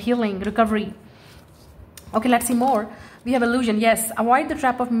mindset, in your healing, recovery. Okay, let's see more. We have illusion, yes. Avoid the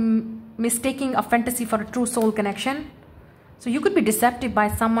trap of mistaking a fantasy for a true soul connection. So you could be deceptive by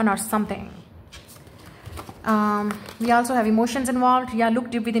someone or something. We also have emotions involved. Yeah,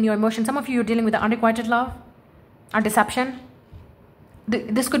 look deep within your emotions. Some of you are dealing with the unrequited love or deception.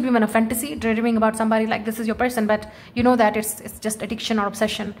 This could be even a fantasy, dreaming about somebody like this is your person, but you know that it's just addiction or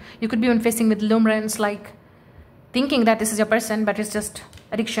obsession. You could be even facing with lumens, like thinking that this is your person, but it's just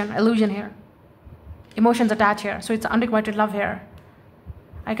addiction, illusion here. Emotions attached here. So it's unrequited love here.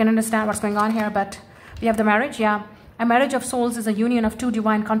 I can understand what's going on here, but we have the marriage. Yeah, a marriage of souls is a union of 2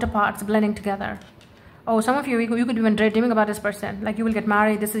 divine counterparts blending together. Oh, some of you could be even dreaming about this person. Like you will get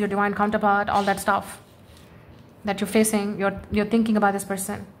married, this is your divine counterpart, all that stuff that you're facing, you're thinking about this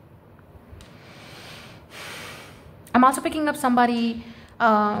person. I'm also picking up somebody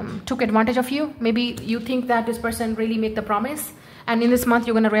took advantage of you. Maybe you think that this person really made the promise, and in this month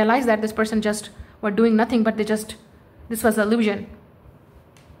you're going to realize that this person just were doing nothing, but this was illusion.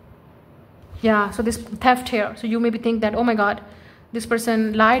 Yeah, so this theft here. So you maybe think that, oh my God, this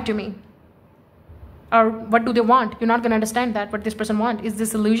person lied to me. Or what do they want? You're not going to understand that, what this person wants. Is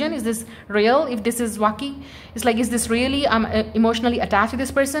this illusion? Is this real? If this is wacky, it's like, is this really, I'm emotionally attached to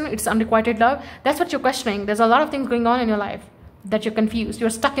this person? It's unrequited love. That's what you're questioning. There's a lot of things going on in your life that you're confused. You're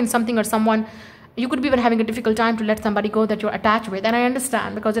stuck in something or someone. You could be even having a difficult time to let somebody go that you're attached with. And I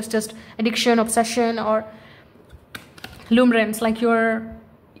understand, because it's just addiction, obsession, or lumens. Like you're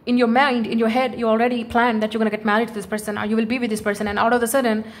in your mind, in your head, you already planned that you're going to get married to this person, or you will be with this person. And out of a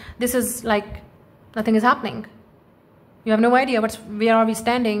sudden, this is like, nothing is happening. You have no idea where are we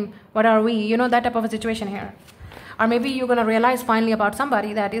standing, what are we, you know, that type of a situation here. Or maybe you're going to realize finally about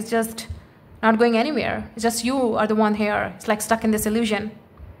somebody that is just not going anywhere. It's just you are the one here. It's like stuck in this illusion.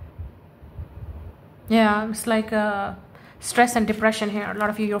 Yeah, it's like stress and depression here. A lot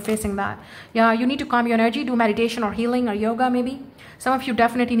of you, you're facing that. Yeah, you need to calm your energy, do meditation or healing or yoga maybe. Some of you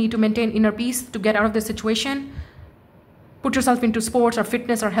definitely need to maintain inner peace to get out of this situation. Put yourself into sports or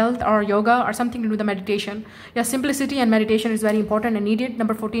fitness or health or yoga or something to do the meditation. Yeah, simplicity and meditation is very important and needed.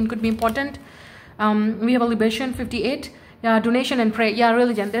 Number 14 could be important. We have a libation, 58. Yeah, donation and pray. Yeah,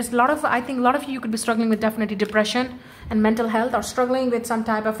 religion. There's a lot of, I think a lot of you could be struggling with definitely depression and mental health, or struggling with some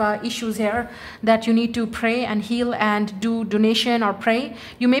type of issues here that you need to pray and heal and do donation or pray.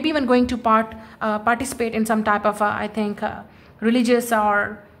 You may be even going to participate in some type of, I think, religious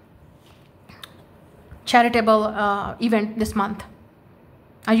or charitable event this month.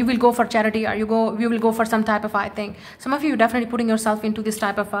 You will go for charity, or you will go for some type of, I think, some of you definitely putting yourself into this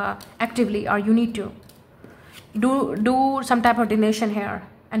type of actively, or you need to do some type of donation here.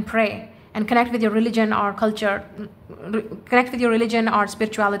 and pray and connect with your religion or culture, connect with your religion or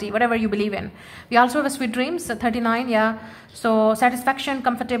spirituality, whatever you believe in. We also have a sweet dreams, 39, yeah. So satisfaction,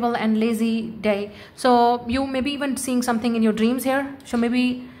 comfortable and lazy day. So you may be even seeing something in your dreams here. So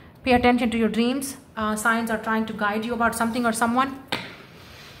maybe pay attention to your dreams. Signs are trying to guide you about something or someone.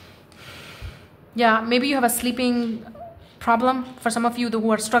 Yeah, maybe you have a sleeping problem for some of you who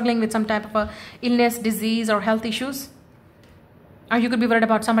are struggling with some type of a illness, disease or health issues. Or you could be worried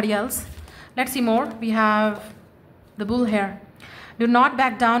about somebody else. Let's see more. We have the bull here. Do not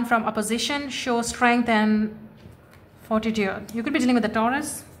back down from opposition. Show strength and fortitude. You could be dealing with the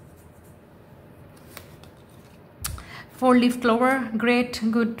Taurus. 4-leaf clover. Great,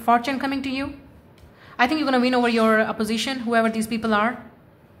 good fortune coming to you. I think you're going to win over your opposition, whoever these people are.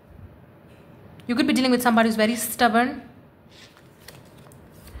 You could be dealing with somebody who's very stubborn.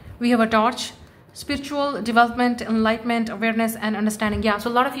 We have a torch. Spiritual development, enlightenment, awareness and understanding. Yeah, so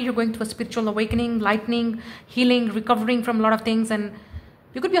a lot of you are going through a spiritual awakening, lightening, healing, recovering from a lot of things, and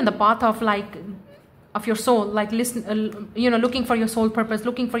you could be on the path of of your soul, like looking for your soul purpose,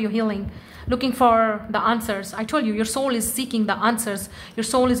 looking for your healing, looking for the answers. I told you, your soul is seeking the answers. Your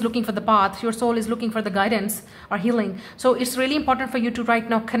soul is looking for the path. Your soul is looking for the guidance or healing. So it's really important for you to right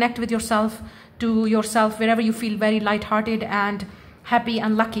now connect with yourself, to yourself, wherever you feel very lighthearted and happy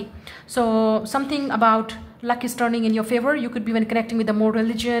and lucky. So something about luck is turning in your favor. You could be even connecting with the more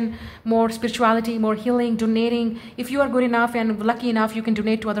religion, more spirituality, more healing, donating. If you are good enough and lucky enough, you can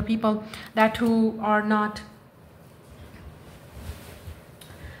donate to other people that who are not,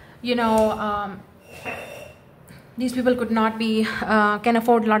 these people could not be, can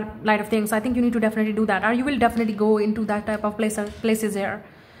afford a lot of things. I think you need to definitely do that, or you will definitely go into that type of places here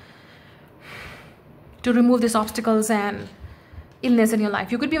to remove these obstacles and illness in your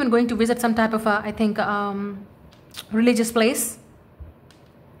life. You could be even going to visit some type of religious place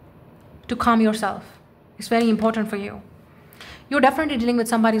to calm yourself. It's very important for you. You're definitely dealing with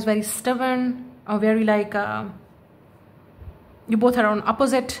somebody who's very stubborn or very you both are on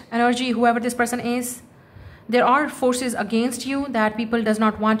opposite energy, whoever this person is. There are forces against you that people does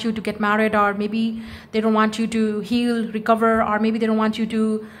not want you to get married, or maybe they don't want you to heal, recover, or maybe they don't want you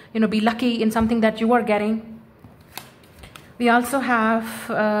to be lucky in something that you are getting. We also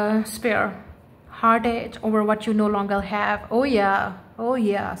have spare heartache over what you no longer have. Oh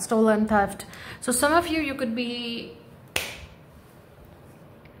yeah, stolen, theft. So some of you could be,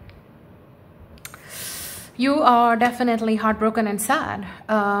 you are definitely heartbroken and sad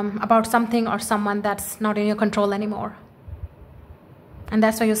about something or someone that's not in your control anymore. And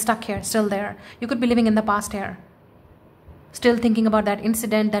that's why you're stuck here, still there. You could be living in the past here, still thinking about that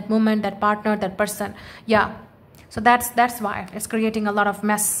incident, that moment, that partner, that person. Yeah. So that's why it's creating a lot of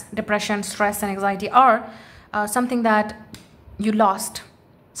mess, depression, stress and anxiety, or something that you lost.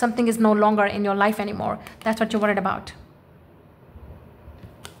 Something is no longer in your life anymore. That's what you're worried about.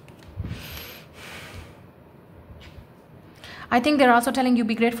 I think they're also telling you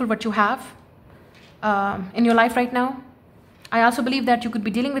be grateful what you have in your life right now. I also believe that you could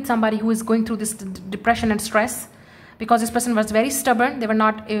be dealing with somebody who is going through this depression and stress, because this person was very stubborn. They were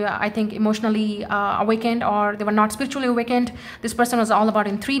not, I think, emotionally awakened, or they were not spiritually awakened. This person was all about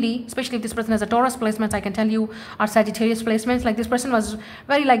in 3D, especially if this person has a Taurus placements, I can tell you, or Sagittarius placements. Like this person was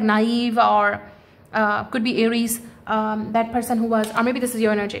very naive, or could be Aries. That person who was, or maybe this is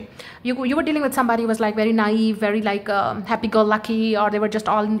your energy. You were dealing with somebody who was very naive, very happy-go-lucky, or they were just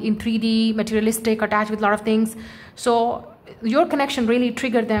all in 3D, materialistic, attached with a lot of things. So your connection really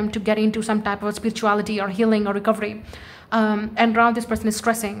triggered them to get into some type of spirituality or healing or recovery. And now this person is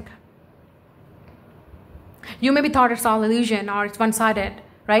stressing. You maybe thought it's all illusion or it's one-sided,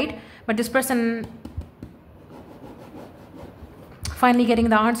 right? But this person finally getting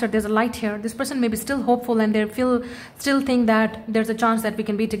the answer. There's a light here. This person may be still hopeful and they still think that there's a chance that we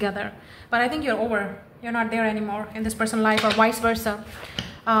can be together. But I think you're over. You're not there anymore in this person's life, or vice versa.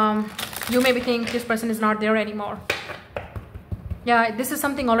 You maybe think this person is not there anymore. Yeah, this is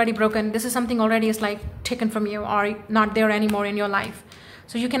something already broken. This is something already is taken from you or not there anymore in your life.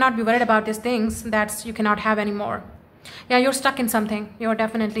 So you cannot be worried about these things that you cannot have anymore. Yeah, you're stuck in something. You're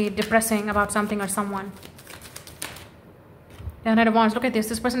definitely depressing about something or someone. The Knight of Wands, look at this.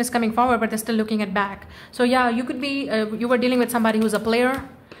 This person is coming forward, but they're still looking at back. So yeah, you could be, you were dealing with somebody who's a player.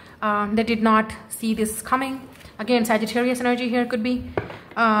 They did not see this coming. Again, Sagittarius energy here could be.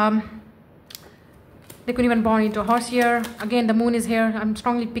 They could even born into a horse here. Again, the moon is here. I'm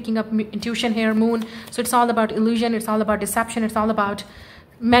strongly picking up intuition here, moon. So it's all about illusion. It's all about deception. It's all about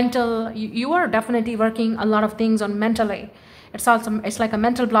mental. You are definitely working a lot of things on mentally. It's like a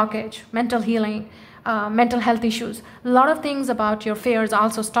mental blockage, mental healing. mental health issues. A lot of things about your fears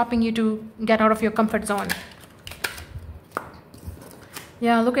also stopping you to get out of your comfort zone.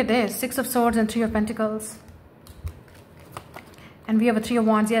 Yeah, look at this. 6 of Swords and 3 of Pentacles. And we have a 3 of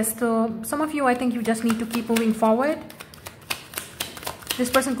Wands. Yes, so some of you, I think you just need to keep moving forward. This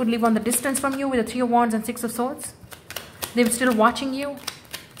person could live on the distance from you with a 3 of Wands and 6 of Swords. They're still watching you.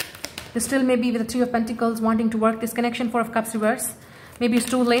 They still maybe with the 3 of Pentacles wanting to work this connection. 4 of Cups reverse. Maybe it's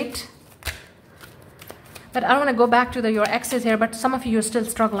too late. But I don't want to go back to your exes here, but some of you are still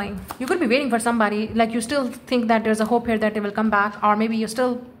struggling. You could be waiting for somebody, like you still think that there's a hope here that they will come back, or maybe you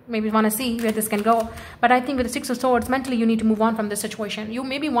still want to see where this can go. But I think with the 6 of Swords, mentally you need to move on from this situation. You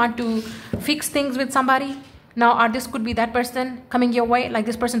maybe want to fix things with somebody now, or this could be that person coming your way, like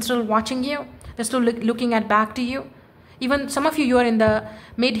this person still watching you. They're still looking at back to you. Even some of you are in the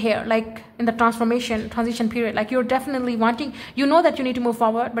mid here, like in the transition period, like you're definitely wanting, you know that you need to move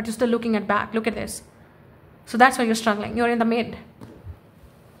forward, but you're still looking at back. Look at this. So that's why you're struggling. You're in the mid.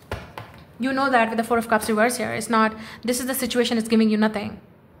 You know that with the 4 of Cups reverse here, it's not, this is the situation, it's giving you nothing.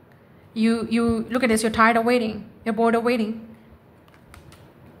 You look at this, you're tired of waiting. You're bored of waiting.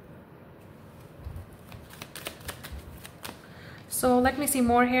 So let me see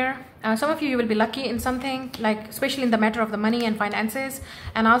more here. Some of you will be lucky in something, like especially in the matter of the money and finances.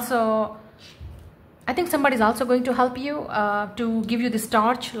 And also, I think somebody's also going to help you to give you this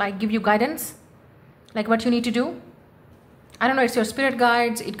torch, like give you guidance. Like what you need to do. I don't know, it's your spirit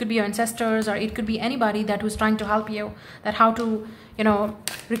guides, it could be your ancestors, or it could be anybody that who's trying to help you, that how to,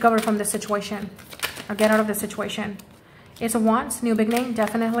 recover from this situation or get out of this situation. Ace of Wands, new beginning,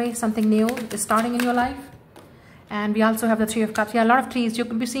 definitely something new is starting in your life. And we also have the 3 of Cups. Yeah, a lot of 3s. You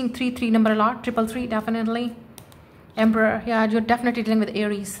could be seeing 3 number a lot. 333, definitely. Emperor, yeah, you're definitely dealing with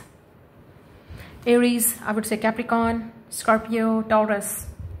Aries. Aries, I would say Capricorn, Scorpio, Taurus.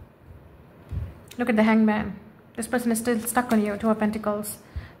 Look at the Hangman. This person is still stuck on you, 2 of Pentacles.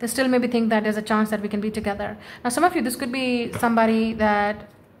 They still maybe think that there's a chance that we can be together. Now, some of you, this could be somebody that,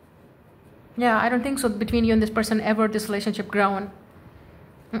 yeah, I don't think so between you and this person ever this relationship grown.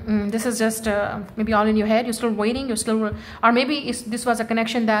 This is just maybe all in your head. You're still waiting. You're still, or maybe this was a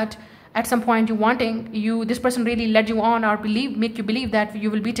connection that at some point this person really led you on, or make you believe that you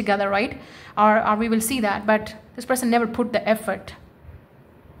will be together, right? Or we will see that, but this person never put the effort.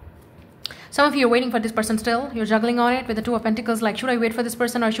 Some of you are waiting for this person still. You're juggling on it with the 2 of Pentacles. Like, should I wait for this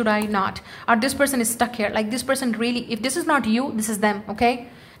person or should I not? Or this person is stuck here. Like, this person really, if this is not you, this is them, okay?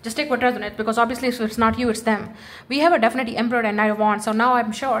 Just take what resonates, because obviously if it's not you, it's them. We have a definitely Emperor and Knight of Wands. So now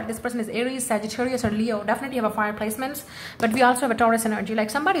I'm sure this person is Aries, Sagittarius, or Leo. Definitely have a fire placements. But we also have a Taurus energy. Like,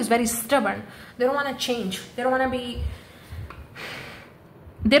 somebody is very stubborn. They don't want to change. They don't want to be...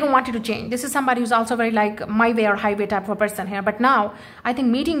 They don't want you to change. This is somebody who's also very like my way or highway type of a person here. But now, I think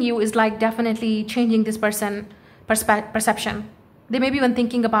meeting you is like definitely changing this person perception. They may be even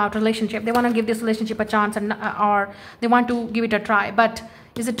thinking about relationship. They want to give this relationship a chance, and or they want to give it a try. But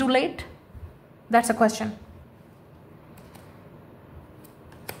is it too late? That's a question.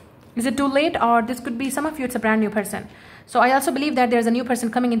 Is it too late? Or this could be, some of you, it's a brand new person. So I also believe that there's a new person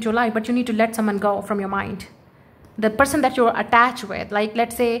coming into your life, but you need to let someone go from your mind. The person that you're attached with, like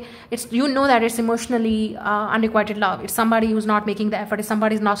let's say it's, that it's emotionally unrequited love. It's somebody who's not making the effort. It's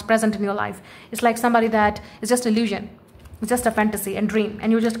somebody who's not present in your life. It's like somebody that is just illusion. It's just a fantasy and dream.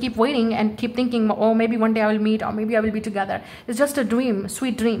 And you just keep waiting and keep thinking, oh, maybe one day I will meet, or maybe I will be together. It's just a dream,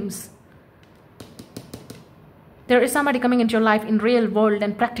 sweet dreams. There is somebody coming into your life in real world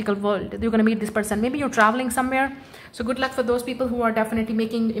and practical world. You're going to meet this person. Maybe you're traveling somewhere. So good luck for those people who are definitely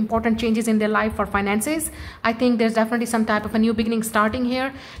making important changes in their life for finances. I think there's definitely some type of a new beginning starting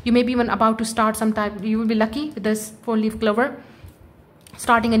here. You may be even about to start some type. You will be lucky with this 4-leaf clover.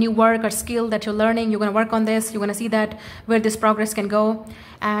 Starting a new work or skill that you're learning. You're going to work on this. You're going to see that where this progress can go.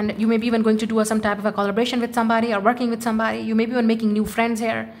 And you may be even going to do some type of a collaboration with somebody or working with somebody. You may be even making new friends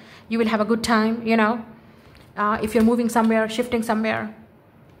here. You will have a good time, if you're moving somewhere, shifting somewhere.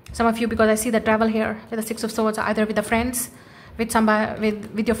 Some of you, because I see the travel here with the 6 of Swords, either with the friends, with somebody,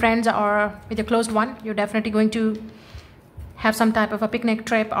 with your friends, or with your closed one. You're definitely going to have some type of a picnic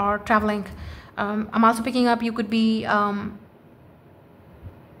trip or traveling. I'm also picking up, you could be,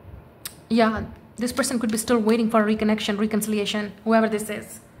 this person could be still waiting for a reconnection, reconciliation, whoever this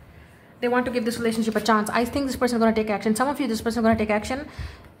is. They want to give this relationship a chance. I think this person is going to take action. Some of you, this person is going to take action.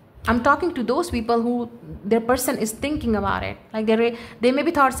 I'm talking to those people who their person is thinking about it. Like they maybe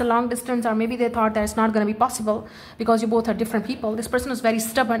thought it's a long distance, or maybe they thought that it's not going to be possible because you both are different people. This person was very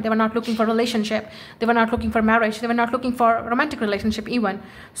stubborn. They were not looking for a relationship. They were not looking for marriage. They were not looking for a romantic relationship even.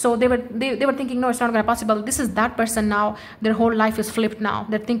 So they were thinking, no, it's not going to be possible. This is that person now. Their whole life is flipped now.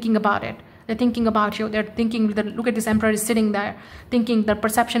 They're thinking about it. They're thinking about you. They're thinking, look at this Emperor is sitting there, thinking their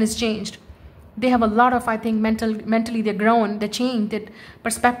perception is changed. They have a lot of, I think, mentally they're grown, they changed, that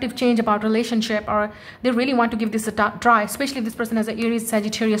perspective change about relationship, or they really want to give this a try, especially if this person has a Aries,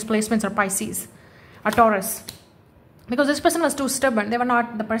 Sagittarius placements, or Pisces, or Taurus. Because this person was too stubborn. They were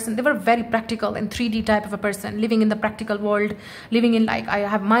not the person. They were very practical and 3D type of a person, living in the practical world, living in like, I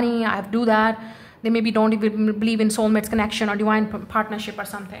have money, I have to do that. They maybe don't even believe in soulmates connection or divine partnership or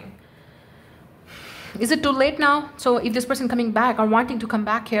something. Is it too late now? So if this person coming back or wanting to come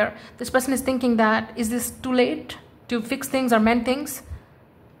back here, this person is thinking that, is this too late to fix things or mend things?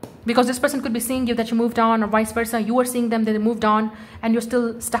 Because this person could be seeing you that you moved on, or vice versa. You are seeing them that they moved on and you're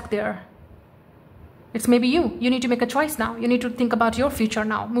still stuck there. It's maybe you. You need to make a choice now. You need to think about your future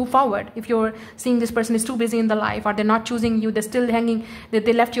now. Move forward. If you're seeing this person is too busy in the life, or they're not choosing you, they're still hanging,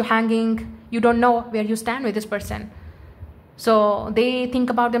 they left you hanging, you don't know where you stand with this person. So they think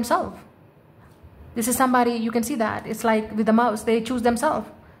about themselves. This is somebody, you can see that. It's like with the mouse, they choose themselves.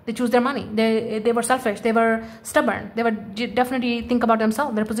 They choose their money. They were selfish. They were stubborn. They were definitely think about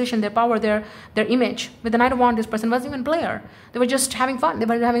themselves, their position, their power, their image. With the Knight of Wands, this person wasn't even a player. They were just having fun. They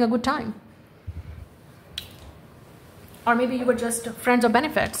were having a good time. Or maybe you were just friends or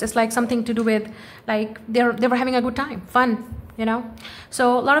benefits. It's like something to do with, like, they were having a good time, fun, you know.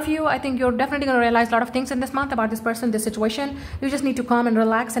 So a lot of you, I think you're definitely going to realize a lot of things in this month about this person, this situation. You just need to calm and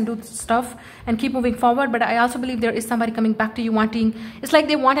relax and do stuff and keep moving forward. But I also believe there is somebody coming back to you wanting, it's like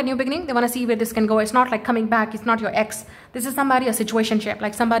they want a new beginning. They want to see where this can go. It's not like coming back. It's not your ex. This is somebody, a situationship,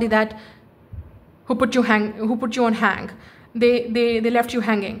 like somebody that who put you on hang. They left you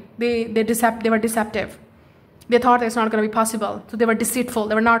hanging. They were deceptive. They thought it's not going to be possible. So they were deceitful.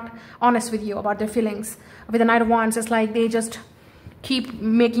 They were not honest with you about their feelings. With the Knight of Wands, it's like they just keep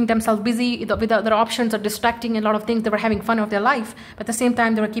making themselves busy with their options, or distracting a lot of things. They were having fun of their life. But at the same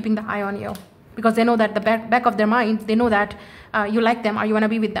time, they were keeping the eye on you. Because they know that the back of their mind, they know that you like them or you want to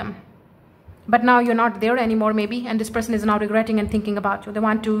be with them. But now you're not there anymore maybe. And this person is now regretting and thinking about you. They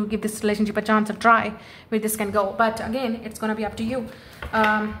want to give this relationship a chance, a try where this can go. But again, it's going to be up to you.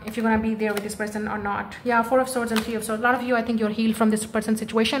 If you're going to be there with this person or not. Yeah, 4 of Swords and 3 of Swords. A lot of you, I think you're healed from this person's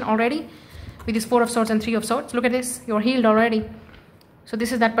situation already. With this 4 of Swords and 3 of Swords. Look at this. You're healed already. So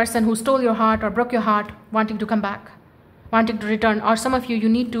this is that person who stole your heart or broke your heart, wanting to come back, wanting to return. Or some of you, you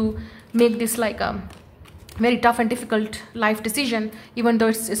need to make this like a very tough and difficult life decision, even though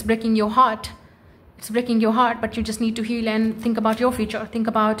it's breaking your heart. It's breaking your heart, but you just need to heal and think about your future.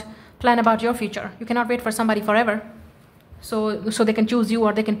 Plan about your future. You cannot wait for somebody forever. So they can choose you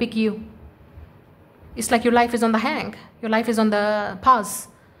or they can pick you. It's like your life is on the hang. Your life is on the pause.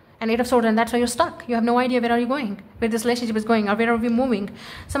 And 8 of Swords, and that's why you're stuck. You have no idea where are you going, where this relationship is going, or where are we moving.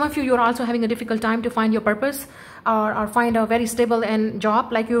 Some of you, you're also having a difficult time to find your purpose, or find a very stable and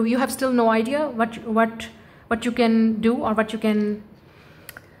job. Like you have still no idea what you can do, or what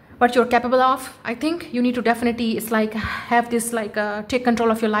you're capable of. I think you need to definitely, it's like, have this like take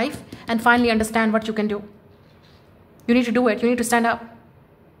control of your life and finally understand what you can do. You need to do it. You need to stand up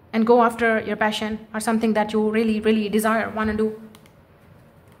and go after your passion or something that you really, really desire, want to do.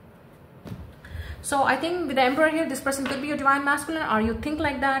 So I think with the Emperor here, this person could be your divine masculine, or you think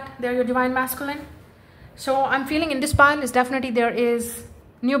like that, they're your divine masculine. So I'm feeling in this pile is definitely there is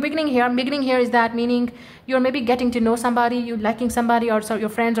new beginning here. Beginning here is that meaning you're maybe getting to know somebody, you're liking somebody, or so your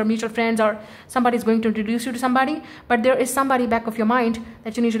friends or mutual friends, or somebody is going to introduce you to somebody, but there is somebody back of your mind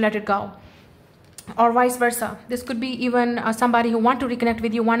that you need to let it go. Or vice versa. This could be even somebody who want to reconnect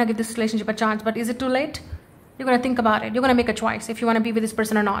with you, want to give this relationship a chance, but is it too late? You're going to think about it. You're going to make a choice if you want to be with this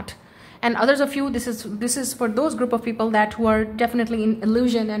person or not. And others of you, this is for those group of people that who are definitely in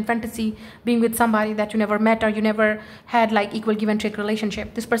illusion and fantasy, being with somebody that you never met or you never had like equal give and take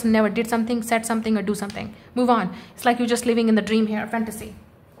relationship. This person never did something, said something, or do something. Move on. It's like you're just living in the dream here, fantasy.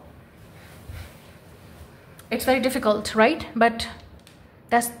 It's very difficult, right? But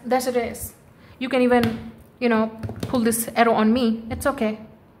that's it is. You can even, you know, pull this arrow on me. It's okay.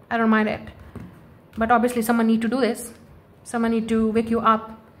 I don't mind it. But obviously someone need to do this. Someone need to wake you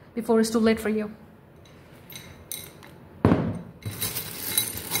up before it's too late for you.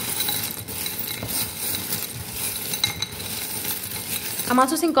 I'm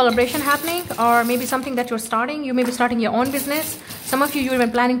also seeing collaboration happening, or maybe something that you're starting. You may be starting your own business. Some of you, you're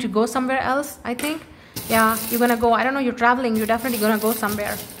even planning to go somewhere else, I think. Yeah, you're gonna go, I don't know, you're traveling, you're definitely gonna go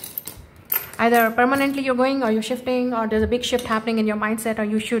somewhere. Either permanently you're going, or you're shifting, or there's a big shift happening in your mindset, or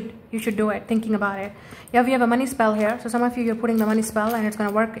you should do it, thinking about it. Yeah, we have a money spell here. So some of you, you're putting the money spell and it's going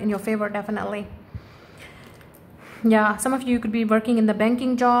to work in your favor, definitely. Yeah, some of you could be working in the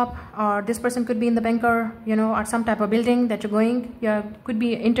banking job, or this person could be in the banker, you know, or some type of building that you're going. Yeah, could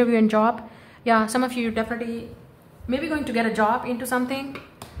be interview and job. Yeah, some of you definitely maybe going to get a job into something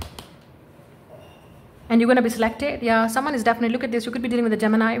and you're going to be selected. Yeah, someone is definitely, look at this, you could be dealing with a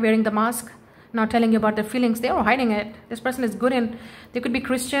Gemini wearing the mask, not telling you about their feelings. They are hiding it. This person is good in, they could be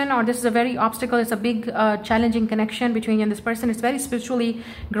Christian, or this is a very obstacle. It's a big challenging connection between you and this person. It's very spiritually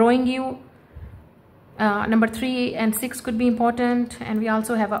growing you. Number 3 and 6 could be important, and we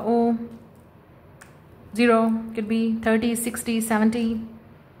also have a O. 0 could be 30, 60, 70.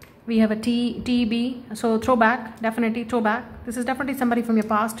 We have a TB, so throwback, definitely throwback. This is definitely somebody from your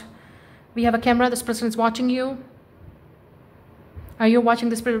past. We have a camera, this person is watching you. Are you watching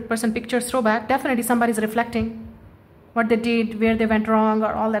this person pictures? Throwback, definitely somebody is reflecting what they did, where they went wrong,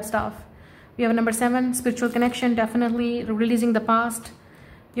 or all that stuff. We have a number 7, spiritual connection, definitely releasing the past.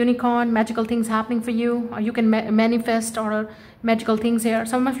 Unicorn, magical things happening for you, or you can manifest or magical things here.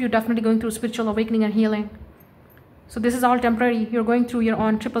 Some of you definitely going through spiritual awakening and healing. So this is all temporary. You're going through your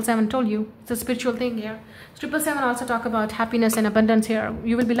own 777, told you. It's a spiritual thing here. 777 also talk about happiness and abundance here.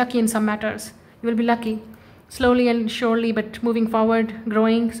 You will be lucky in some matters. You will be lucky. Slowly and surely, but moving forward,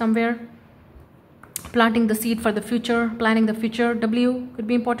 growing somewhere. Planting the seed for the future, planning the future. W could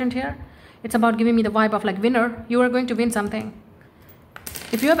be important here. It's about giving me the vibe of like winner. You are going to win something.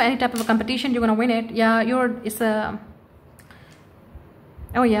 If you have any type of a competition, you're going to win it. Yeah, it's a,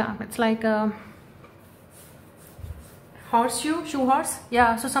 oh yeah, it's like a horseshoe, shoe horse.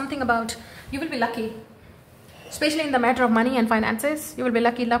 Yeah, so something about, you will be lucky. Especially in the matter of money and finances, you will be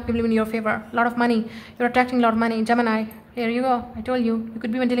lucky, luck will be in your favor. A lot of money, you're attracting a lot of money. Gemini, here you go, I told you. You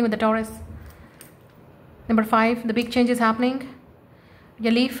could be even dealing with the Taurus. Number 5, the big change is happening.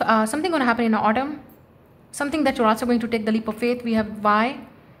 Your leaf, something going to happen in the autumn. Something that you're also going to take the leap of faith. We have why.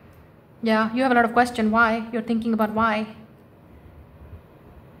 Yeah, you have a lot of question why. You're thinking about why.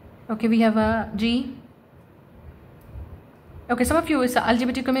 Okay, we have a G. Okay, some of you is the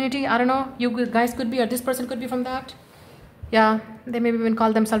LGBT community. I don't know. You guys could be, or this person could be from that. Yeah, they maybe even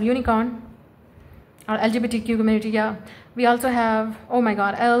call themselves unicorn. Or LGBTQ community, yeah. We also have, oh my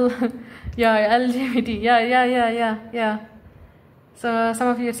god, yeah, LGBT. Yeah. So some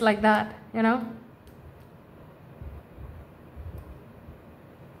of you it's like that, you know.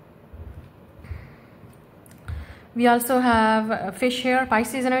 We also have fish here,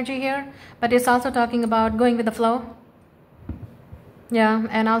 Pisces energy here, but it's also talking about going with the flow. Yeah,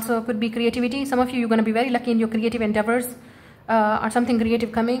 and also could be creativity. Some of you, you're going to be very lucky in your creative endeavors, or something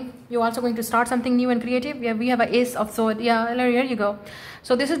creative coming. You're also going to start something new and creative. Yeah, we have an ace of sword. Yeah, here you go.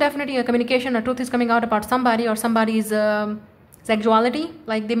 So this is definitely a communication, a truth is coming out about somebody or somebody's sexuality.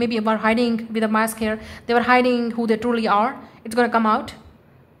 Like they maybe were hiding with a mask here. They were hiding who they truly are. It's going to come out.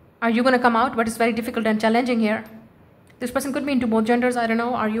 Are you going to come out? But it's very difficult and challenging here. This person could be into both genders, I don't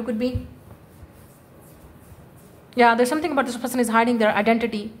know, or you could be. Yeah, there's something about this person is hiding their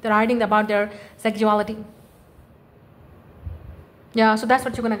identity. They're hiding about their sexuality. Yeah, so that's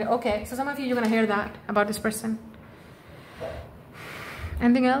what you're going to get. Okay, so some of you, you're going to hear that about this person.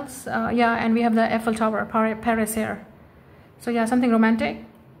 Anything else? Yeah, and we have the Eiffel Tower, Paris here. So yeah, something romantic,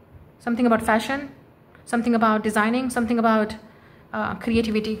 something about fashion, something about designing, something about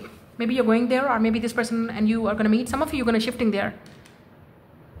creativity. Maybe you're going there, or maybe this person and you are going to meet. Some of you are going to shifting there.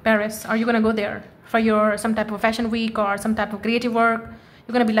 Paris, are you going to go there for your some type of fashion week or some type of creative work?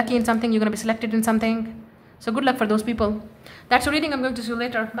 You're going to be lucky in something. You're going to be selected in something. So good luck for those people. That's the reading. I'm going to see you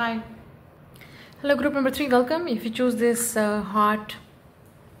later. Bye. Hello, group number 3. Welcome. If you choose this heart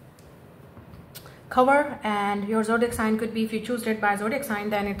cover, and your zodiac sign could be, if you choose it by zodiac sign,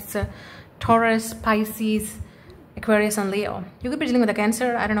 then it's Taurus, Pisces, Aquarius and Leo. You could be dealing with a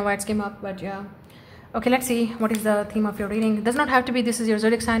Cancer. I don't know why it came up, but yeah. Okay, let's see what is the theme of your reading. It does not have to be this is your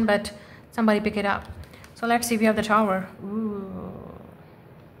zodiac sign, but somebody pick it up. So let's see if you have the Tower. Ooh.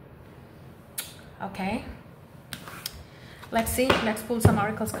 Okay. Let's see. Let's pull some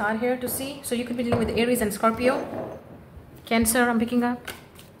oracles card here to see. So you could be dealing with Aries and Scorpio. Cancer, I'm picking up.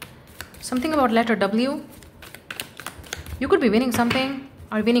 Something about letter W. You could be winning something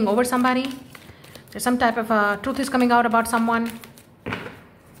or winning over somebody. There's some type of truth is coming out about someone.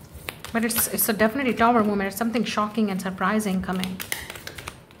 But it's a definitely Tower movement. It's something shocking and surprising coming.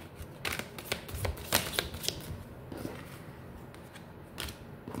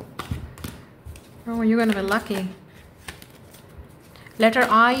 Oh, you're going to be lucky. Letter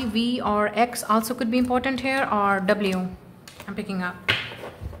I, V or X also could be important here, or W. I'm picking up.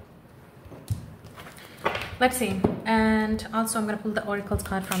 Let's see. And also I'm going to pull the oracles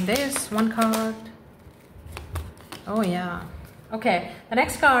card from this. One card. Oh yeah. Okay. The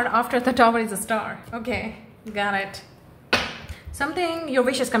next card after the Tower is a star. Okay. Got it. Something, your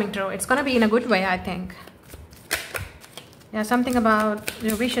wish is coming true. It's gonna be in a good way, I think. Yeah, something about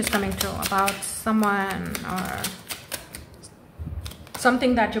your wish is coming true, about someone or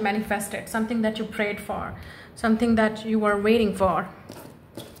something that you manifested, something that you prayed for, something that you were waiting for.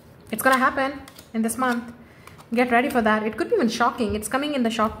 It's gonna happen in this month. Get ready for that. It could be even shocking. It's coming in the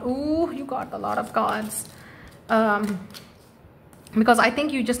shock. Ooh, you got a lot of cards. Because I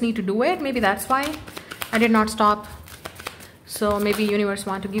think you just need to do it. Maybe that's why I did not stop. So maybe universe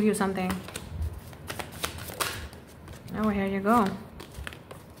want to give you something. Oh, here you go.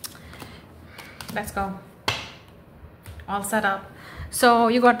 Let's go. All set up. So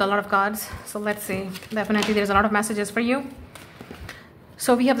you got a lot of cards. So let's see. Definitely there's a lot of messages for you.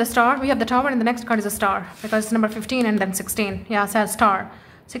 So we have the star, we have the tower, and the next card is a star because it's number 15 and then 16. Yeah, it says star.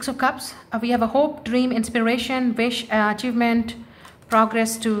 6 of Cups. We have a hope, dream, inspiration, wish, achievement,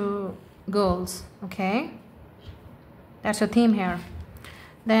 progress to goals. Okay. That's your theme here.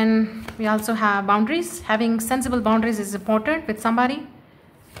 Then we also have boundaries. Having sensible boundaries is important with somebody.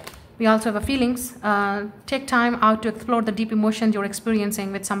 We also have a feelings. Take time out to explore the deep emotions you're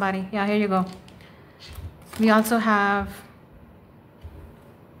experiencing with somebody. Yeah, here you go. We also have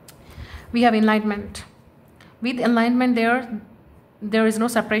enlightenment. With enlightenment there is no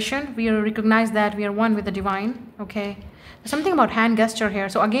separation. We recognize that we are one with the divine. Okay. There's something about hand gesture here.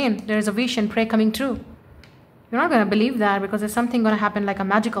 So again, there is a wish and pray coming true. You're not going to believe that because there's something going to happen, like a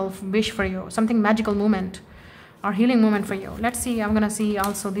magical wish for you. Something magical moment or healing moment for you. Let's see. I'm going to see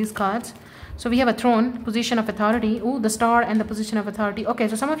also these cards. So we have a throne, position of authority. Ooh, the star and the position of authority. Okay,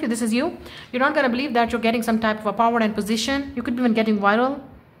 so some of you, this is you. You're not going to believe that you're getting some type of a power and position. You could be even getting viral.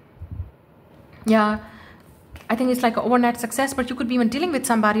 Yeah, I think it's like an overnight success, but you could be even dealing with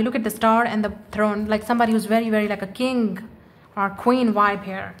somebody. Look at the star and the throne, like somebody who's very, very like a king or queen vibe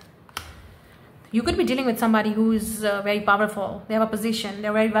here. You could be dealing with somebody who is very powerful. They have a position.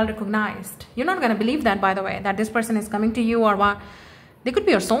 They're very well recognized. You're not going to believe that, by the way, that this person is coming to you or what. They could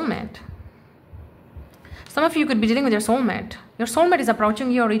be your soulmate. Some of you could be dealing with your soulmate. Your soulmate is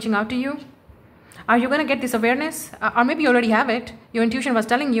approaching you or reaching out to you. Are you going to get this awareness? Or maybe you already have it. Your intuition was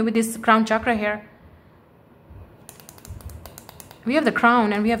telling you with this crown chakra here. We have the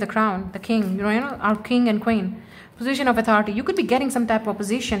crown and we have the crown, the king, you know, our king and queen. Position of authority. You could be getting some type of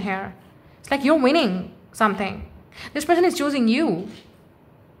position here. It's like you're winning something. This person is choosing you.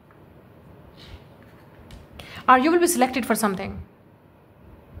 Or you will be selected for something.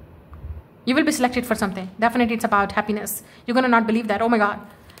 You will be selected for something. Definitely it's about happiness. You're going to not believe that. Oh my God.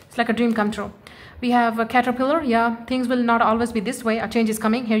 It's like a dream come true. We have a caterpillar. Yeah, things will not always be this way. A change is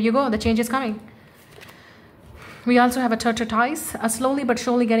coming. Here you go. The change is coming. We also have a tortoise, slowly but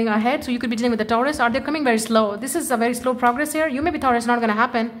surely getting ahead. So you could be dealing with the Taurus, or they're coming very slow. This is a very slow progress here. You may be Taurus, not going to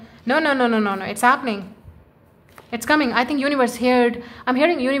happen. No. It's happening. It's coming. I think universe heard. I'm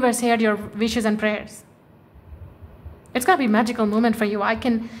hearing universe heard your wishes and prayers. It's going to be a magical moment for you.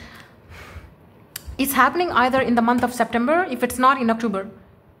 It's happening either in the month of September, if it's not in October,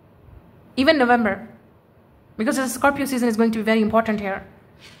 even November, because the Scorpio season is going to be very important here.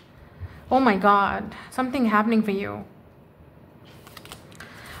 Oh my God, something happening for you.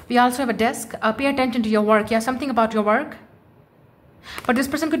 We also have a desk. Pay attention to your work. Yeah, something about your work. But this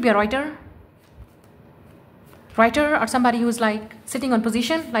person could be a writer or somebody who's like sitting on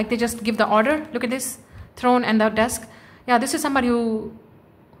position, like they just give the order. Look at this throne and the desk. Yeah, this is somebody who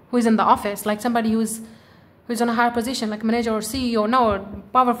is in the office, like somebody who's on a higher position, like manager or CEO, no,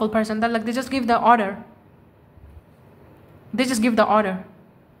 powerful person. That like they just give the order. They just give the order.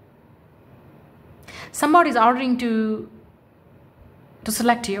 Somebody's ordering to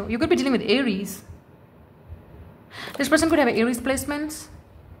select you. You could be dealing with Aries. This person could have Aries placements,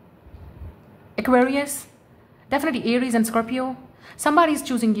 Aquarius, definitely Aries and Scorpio. Somebody's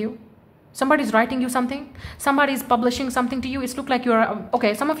choosing you. Somebody's writing you something. Somebody's publishing something to you. It's look like you're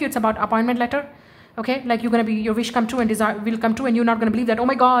okay. Some of you, it's about appointment letter. Okay, like you're gonna be, your wish come true and desire will come true, and you're not gonna believe that. Oh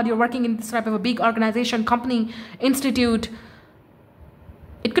my God, you're working in this type of a big organization, company, institute.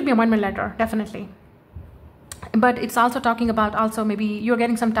 It could be appointment letter, definitely. But it's also talking about also maybe you're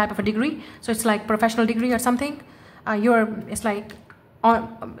getting some type of a degree. So it's like professional degree or something. It's like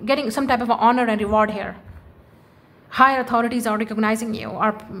getting some type of honor and reward here. Higher authorities are recognizing you,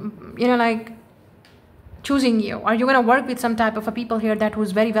 or like choosing you. Or you're going to work with some type of a people here that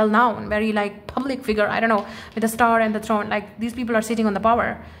who's very well known, very like public figure, I don't know, with the star and the throne. Like these people are sitting on the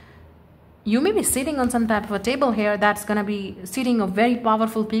power. You may be sitting on some type of a table here that's going to be sitting of very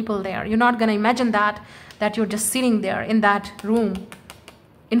powerful people there. You're not going to imagine that you're just sitting there in that room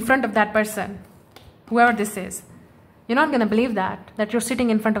in front of that person, whoever this is. You're not going to believe that you're sitting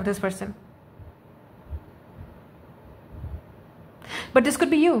in front of this person. But this could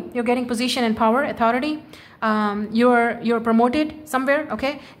be you. You're getting position and power, authority. You're promoted somewhere,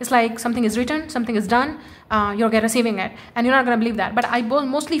 okay? It's like something is written, something is done, you're receiving it. And you're not going to believe that. But I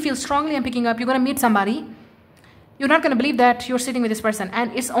mostly feel strongly I'm picking up, you're going to meet somebody. You're not going to believe that you're sitting with this person.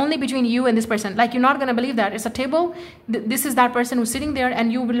 And it's only between you and this person. Like, you're not going to believe that. It's a table. This is that person who's sitting there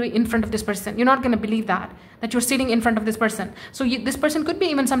and you will be in front of this person. You're not going to believe that you're sitting in front of this person. So this person could be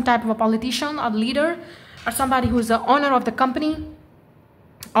even some type of a politician or leader, or somebody who's the owner of the company,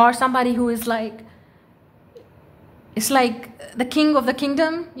 or somebody who is like, it's like the king of the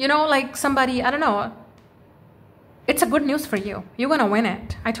kingdom, you know, like somebody, I don't know. It's a good news for you. You're going to win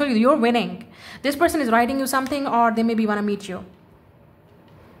it. I told you, you're winning. This person is writing you something, or they maybe want to meet you.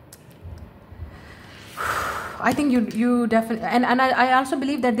 I think you definitely, and I also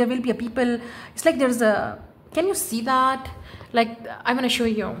believe that there will be a people, it's like there's a, can you see that? Like, I'm going to show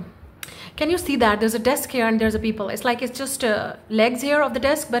you. Can you see that? There's a desk here and there's a people. It's like it's just legs here of the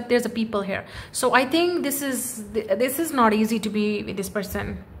desk, but there's a people here. So I think this is not easy to be with this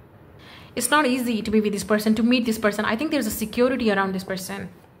person. It's not easy to be with this person, to meet this person. I think there's a security around this person.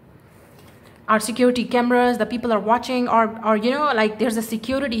 Our security cameras, the people are watching, or you know, like there's a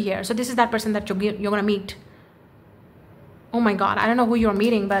security here. So this is that person that you're going to meet. Oh my God, I don't know who you're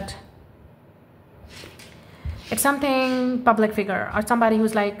meeting, but it's something public figure or somebody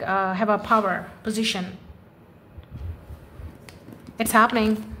who's like have a power position. It's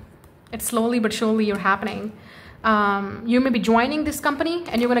happening. It's slowly but surely you're happening. You may be joining this company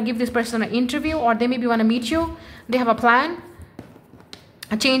and you're going to give this person an interview, or they maybe want to meet you. They have a plan.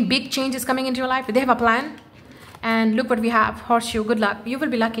 A change, big change is coming into your life. They have a plan. And look what we have. Horseshoe. Good luck. You will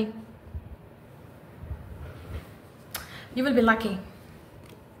be lucky. You will be lucky.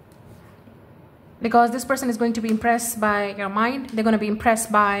 Because this person is going to be impressed by your mind. They're going to be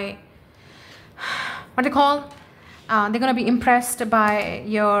impressed by what they call. They're going to be impressed by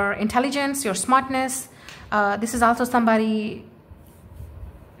your intelligence, your smartness. This is also somebody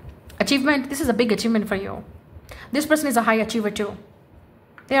achievement. This is a big achievement for you. This person is a high achiever too.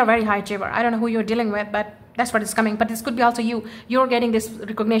 They are very high achiever. I don't know who you're dealing with, but that's what is coming. But this could be also you. You're getting this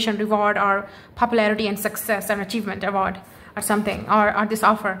recognition, reward, or popularity and success and achievement award or something, or this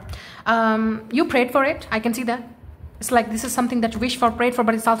offer. You prayed for it. I can see that. It's like this is something that you wish for, prayed for,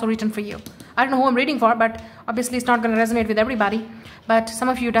 but it's also written for you. I don't know who I'm reading for, but obviously it's not going to resonate with everybody. But some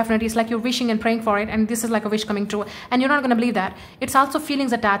of you definitely, it's like you're wishing and praying for it, and this is like a wish coming true. And you're not going to believe that. It's also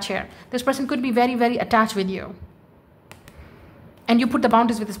feelings attached here. This person could be very, very attached with you. And you put the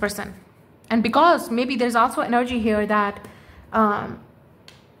boundaries with this person. And because maybe there's also energy here that,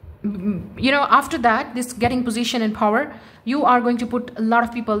 you know, after that, this getting position and power, you are going to put a lot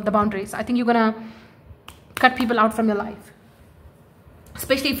of people the boundaries. I think you're going to cut people out from your life.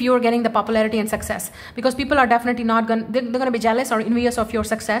 Especially if you're getting the popularity and success. Because people are definitely not going to, they're going to be jealous or envious of your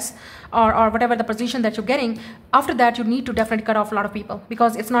success or whatever the position that you're getting. After that, you need to definitely cut off a lot of people.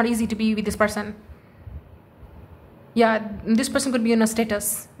 Because it's not easy to be with this person. Yeah, this person could be in a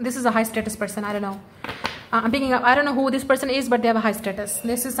status. This is a high status person. I don't know. I'm picking up. I don't know who this person is, but they have a high status.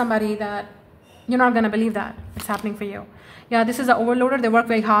 This is somebody that you're not going to believe that it's happening for you. Yeah, this is an overloader. They work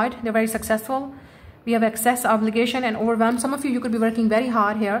very hard. They're very successful. We have excess, obligation, and overwhelm. Some of you could be working very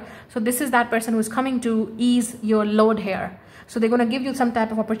hard here. So this is that person who's coming to ease your load here. So they're going to give you some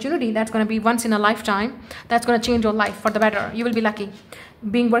type of opportunity that's going to be once in a lifetime. That's going to change your life for the better. You will be lucky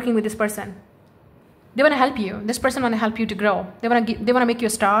working with this person. They want to help you. This person want to help you to grow. They want to make you a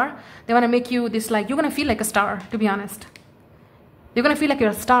star. They want to make you this, like, you're going to feel like a star, to be honest. You're going to feel like you're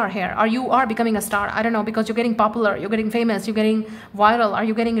a star here, or you are becoming a star. I don't know, because you're getting popular, you're getting famous, you're getting viral, or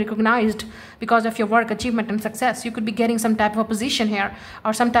you're getting recognized because of your work, achievement, and success. You could be getting some type of a position here,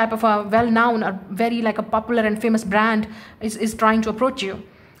 or some type of a well-known, or very like a popular and famous brand is trying to approach you,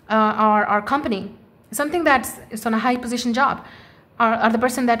 or company. Something that's on a high position job, or the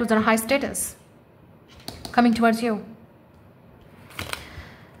person that was on a high status coming towards you.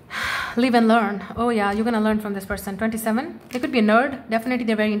 Live and learn. Oh yeah, you're going to learn from this person. 27. They could be a nerd. Definitely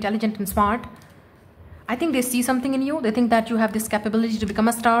they're very intelligent and smart. I think they see something in you. They think that you have this capability to become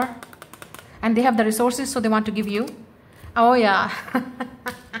a star. And they have the resources, so they want to give you. Oh yeah.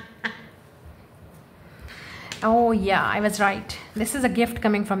 Oh yeah, I was right. This is a gift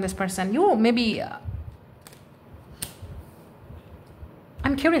coming from this person. You maybe...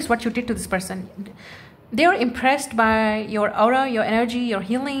 I'm curious what you did to this person. They're impressed by your aura, your energy, your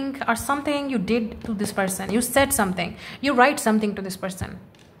healing, or something you did to this person. You said something. You write something to this person.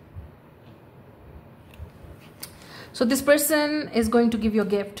 So this person is going to give you a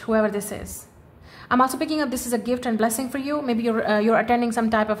gift, whoever this is. I'm also picking up this is a gift and blessing for you. Maybe you're attending some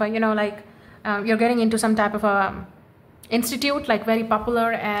type of a, you know, like you're getting into some type of a institute, like very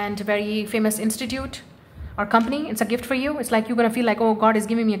popular and very famous institute or company. It's a gift for you. It's like you're gonna feel like, oh, God is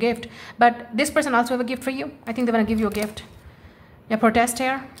giving me a gift. But this person also have a gift for you. I think they're gonna give you a gift. Yeah, protest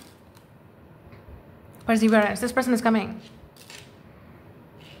here. Perseverance. This person is coming.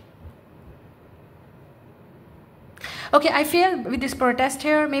 Okay, I feel with this protest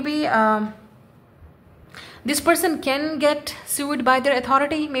here, maybe this person can get sued by their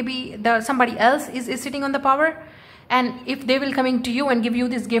authority. Maybe somebody else is sitting on the power. And if they will coming to you and give you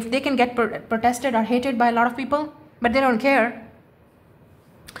this gift, they can get protested or hated by a lot of people. But they don't care.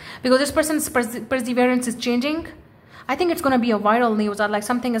 Because this person's perseverance is changing. I think it's going to be a viral news, or like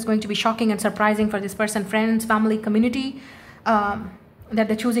something is going to be shocking and surprising for this person, friends, family, community, that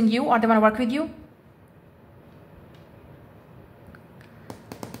they're choosing you or they want to work with you.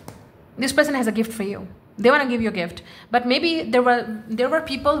 This person has a gift for you. They want to give you a gift. But maybe there were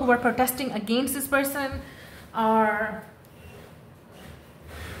people who were protesting against this person, or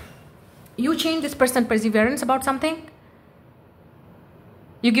you change this person's perseverance about something.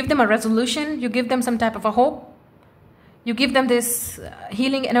 You give them a resolution. You give them some type of a hope. You give them this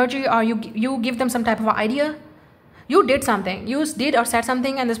healing energy, or you give them some type of idea. You did something. You did or said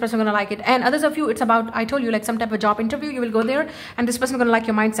something, and this person is going to like it. And others of you, it's about, I told you, like some type of job interview. You will go there, and this person is going to like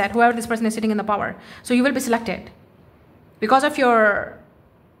your mindset, whoever this person is sitting in the power. So you will be selected. Because of your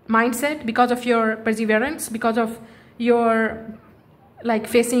mindset, because of your perseverance, because of your, like,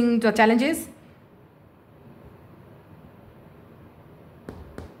 facing the challenges.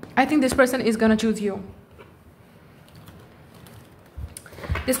 I think this person is going to choose you.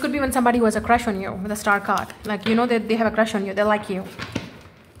 This could be when somebody who has a crush on you with a star card. Like, you know that they have a crush on you. They like you.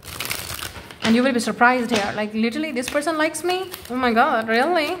 And you will be surprised here. Like, literally, this person likes me? Oh my God,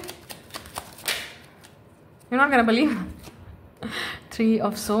 really? You're not going to believe. 3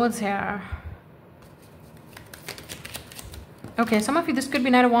 of Swords here. Okay, some of you, this could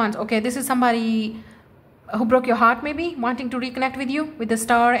be Knight of Wands. Okay, this is somebody who broke your heart, maybe, wanting to reconnect with you with the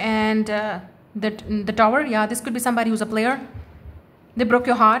star and the tower. Yeah, this could be somebody who's a player. They broke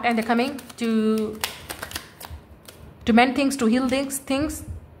your heart and they're coming to mend things, to heal things.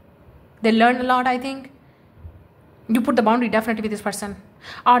 They learned a lot, I think. You put the boundary definitely with this person.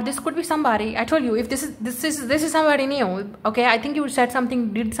 Or this could be somebody, I told you, if this is somebody new, okay, I think you said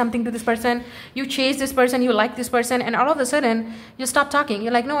something, did something to this person, you chased this person, you like this person, and all of a sudden, you stop talking.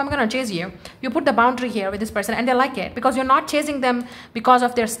 You're like, no, I'm going to chase you. You put the boundary here with this person, and they like it, because you're not chasing them because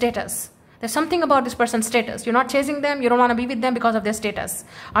of their status. There's something about this person's status. You're not chasing them. You don't want to be with them because of their status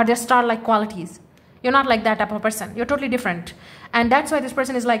or their star-like qualities. You're not like that type of person. You're totally different. And that's why this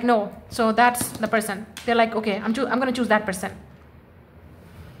person is like, no. So that's the person. They're like, okay, I'm going to choose that person.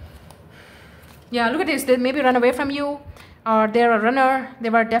 Yeah, look at this. They maybe run away from you, or they're a runner. They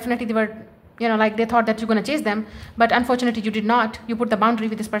were, you know, like they thought that you're going to chase them. But unfortunately, you did not. You put the boundary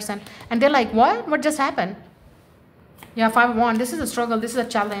with this person. And they're like, what? What just happened? Yeah, 5 of Wands. This is a struggle. This is a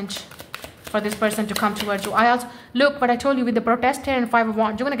challenge for this person to come towards you. I also, look, what I told you with the protest here and 5 of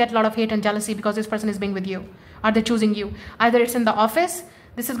Wands, you're going to get a lot of hate and jealousy because this person is being with you. Or they're choosing you. Either it's in the office.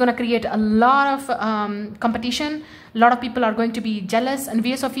 This is going to create a lot of competition. A lot of people are going to be jealous,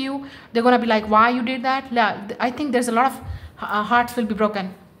 envious of you. They're going to be like, why you did that? Yeah, I think there's a lot of hearts will be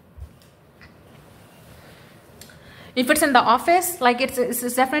broken. If it's in the office, like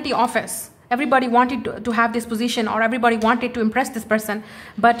it's definitely office. Everybody wanted to have this position, or everybody wanted to impress this person,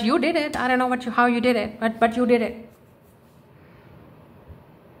 but you did it. I don't know how you did it, but you did it.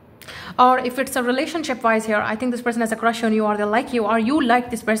 Or if it's a relationship wise here, I think this person has a crush on you, or they like you, or you like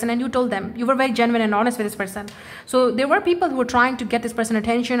this person and you told them. You were very genuine and honest with this person. So there were people who were trying to get this person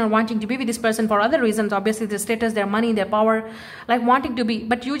attention or wanting to be with this person for other reasons. Obviously their status, their money, their power, like wanting to be,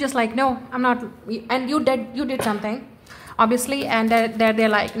 but you just like, no, I'm not. And you did something, obviously, and they're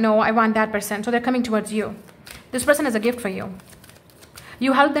like, no, I want that person. So they're coming towards you. This person has a gift for you.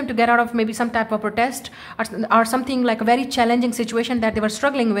 You help them to get out of maybe some type of protest or something like a very challenging situation that they were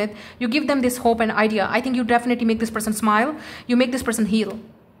struggling with. You give them this hope and idea. I think you definitely make this person smile. You make this person heal.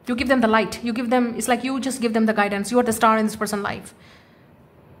 You give them the light. You give them, it's like you just give them the guidance. You are the star in this person's life.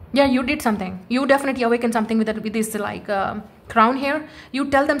 Yeah, you did something. You definitely awaken something with this like crown here. You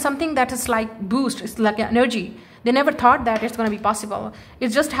tell them something that is like boost. It's like energy. They never thought that it's going to be possible.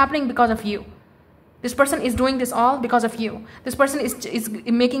 It's just happening because of you. This person is doing this all because of you. This person is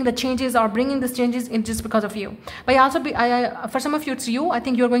making the changes or bringing these changes in just because of you. But for some of you, it's you. I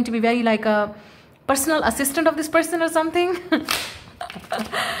think you're going to be very like a personal assistant of this person or something.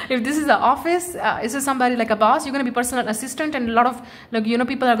 If this is an office, this is somebody like a boss, you're going to be personal assistant, and a lot of, like, you know,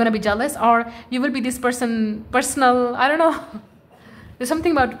 people are going to be jealous, or you will be this person personal, I don't know. There's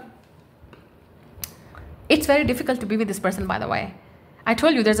something about It's very difficult to be with this person, by the way. I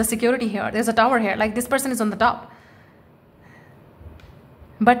told you there's a security here. There's a tower here. Like this person is on the top.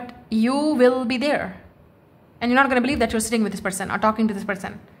 But you will be there. And you're not going to believe that you're sitting with this person or talking to this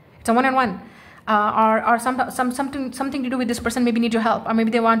person. It's a one-on-one. Or something to do with this person maybe need your help. Or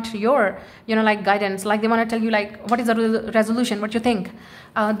maybe they want your, like guidance. Like they want to tell you like, what is the resolution? What you think?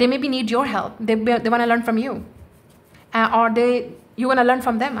 They maybe need your help. They want to learn from you. You want to learn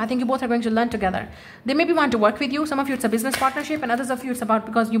from them. I think you both are going to learn together. They maybe want to work with you. Some of you it's a business partnership, and others of you it's about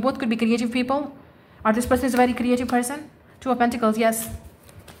because you both could be creative people, or this person is a very creative person. Two of Pentacles, yes.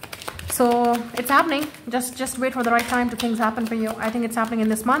 So it's happening. Just wait for the right time to things happen for you. I think it's happening in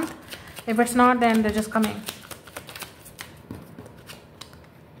this month. If it's not, then they're just coming.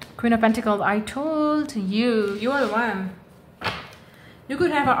 Queen of Pentacles, I told you, you are the one. You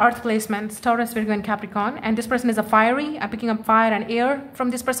could have an earth placements, Taurus, Virgo, and Capricorn. And this person is a fiery. I'm picking up fire and air from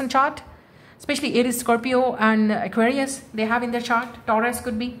this person chart. Especially Aries, Scorpio, and Aquarius. They have in their chart. Taurus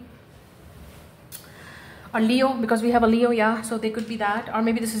could be. Or Leo, because we have a Leo, yeah. So they could be that. Or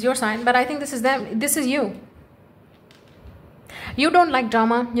maybe this is your sign. But I think this is them. This is you. You don't like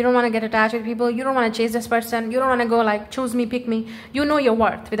drama. You don't want to get attached with people. You don't want to chase this person. You don't want to go like, choose me, pick me. You know your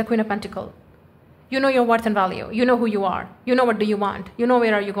worth with the Queen of Pentacles. You know your worth and value. You know who you are. You know what do you want. You know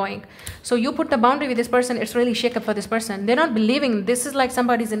where are you going. So you put the boundary with this person. It's really shake up for this person. They're not believing. This is like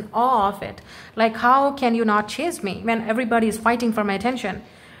somebody's in awe of it. Like, how can you not chase me when everybody is fighting for my attention?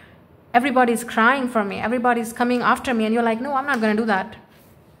 Everybody's crying for me. Everybody's coming after me. And you're like, no, I'm not going to do that.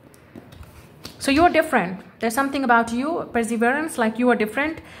 So you're different. There's something about you, perseverance, like you are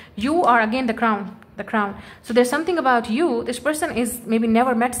different. You are, again, the crown. The crown. So there's something about you. This person is maybe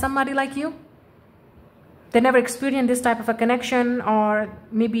never met somebody like you. They never experienced this type of a connection or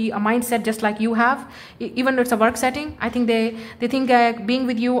maybe a mindset just like you have. Even though it's a work setting, I think they think being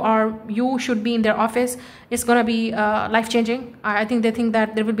with you or you should be in their office is going to be life-changing. I think they think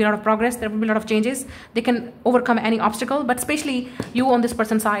that there will be a lot of progress. There will be a lot of changes. They can overcome any obstacle, but especially you on this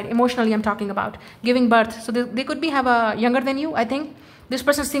person's side. Emotionally, I'm talking about giving birth. So they could be have a younger than you, I think. This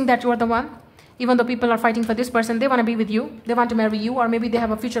person thinks that you are the one. Even though people are fighting for this person, they want to be with you. They want to marry you, or maybe they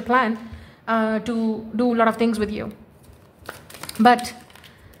have a future plan to do a lot of things with you. But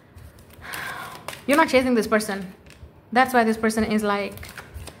you're not chasing this person. That's why this person is like,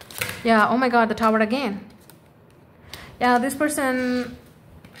 yeah, oh my God, the tower again. Yeah, this person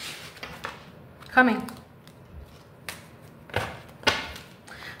coming.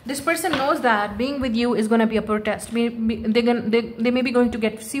 This person knows that being with you is going to be a protest. They may be going to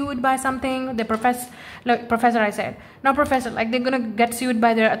get sued by something. They professor, I said. Not professor, like they're going to get sued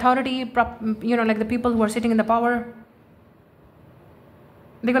by their authority, like the people who are sitting in the power.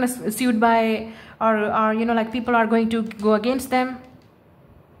 They're going to sued by, or like people are going to go against them.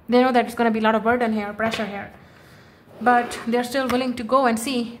 They know that it's going to be a lot of burden here, pressure here. But they're still willing to go and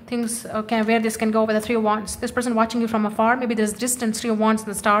see things, where this can go with the Three of Wands. This person watching you from afar. Maybe there's distance, Three of Wands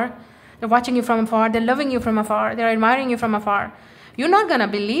and the Star. They're watching you from afar. They're loving you from afar. They're admiring you from afar. You're not going to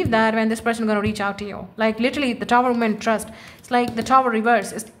believe that when this person is going to reach out to you. Like literally the Tower woman trust. It's like the Tower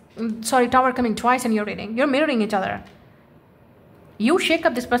reverse. Tower coming twice in your reading. You're mirroring each other. You shake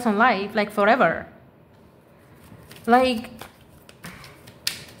up this person's life like forever. Like,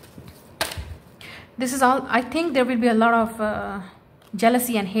 this is all. I think there will be a lot of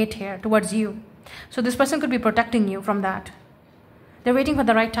jealousy and hate here towards you. So this person could be protecting you from that. They're waiting for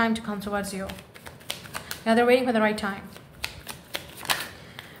the right time to come towards you. Yeah, they're waiting for the right time.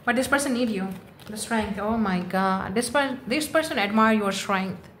 But this person needs you. The strength. Oh my God. This person admire your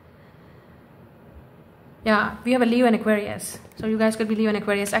strength. Yeah, we have a Leo and Aquarius. So you guys could be Leo and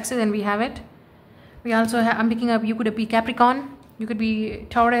Aquarius Axis, and we have it. We also have, I'm picking up, you could be Capricorn. You could be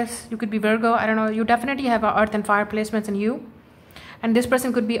Taurus, you could be Virgo, I don't know. You definitely have earth and fire placements in you. And this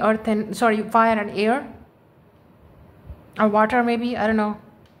person could be fire and air. Or water maybe, I don't know.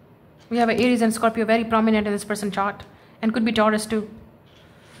 We have Aries and Scorpio very prominent in this person's chart. And could be Taurus too.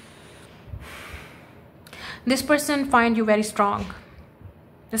 This person find you very strong.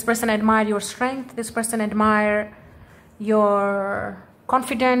 This person admire your strength. This person admire your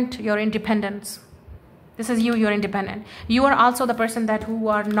confidence, your independence. This is you, you're independent. You are also the person who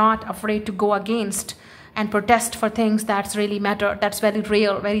are not afraid to go against and protest for things that's really matter, that's very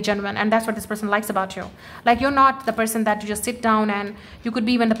real, very genuine. And that's what this person likes about you. Like, you're not the person that you just sit down, and you could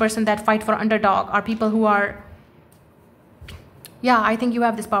be even the person that fight for underdog, or people who are, yeah, I think you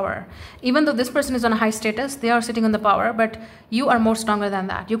have this power. Even though this person is on a high status, they are sitting on the power, but you are more stronger than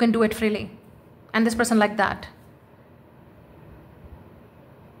that. You can do it freely. And this person like that.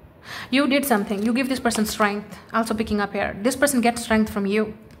 You did something. You give this person strength. Also picking up here. This person gets strength from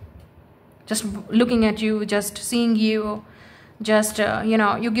you. just looking at you, just seeing you, just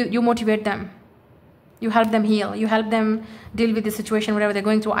you motivate them, you help them heal, you help them deal with the situation, whatever they're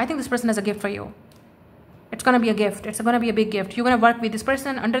going through. I think this person has a gift for you. It's going to be a gift. It's going to be a big gift. You're going to work with this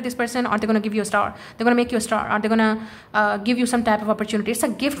person, under this person, or they're going to give you a star. They're going to make you a star, or they're going to give you some type of opportunity. It's a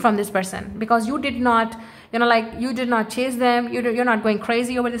gift from this person, because you did not, you did not chase them. You're not going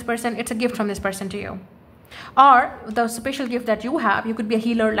crazy over this person. It's a gift from this person to you. Or the special gift that you have, you could be a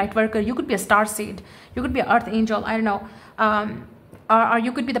healer, light worker, you could be a star seed, you could be an earth angel, I don't know. Or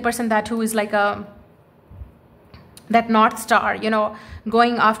you could be the person who is like that North Star,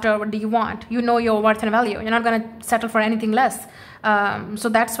 going after what do you want. You know your worth and value. You're not going to settle for anything less. So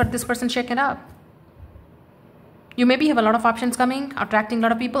that's what this person's shaking up. You maybe have a lot of options coming, attracting a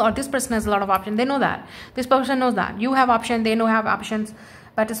lot of people, or this person has a lot of options. They know that. This person knows that. You have options, they know have options,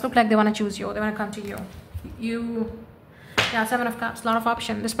 but it looks like they want to choose you. They want to come to you. Yeah, 7 of Cups, a lot of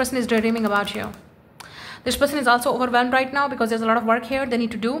options. This person is daydreaming about you. This person is also overwhelmed right now because there's a lot of work here they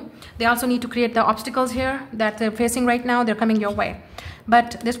need to do. They also need to create the obstacles here that they're facing right now. They're coming your way.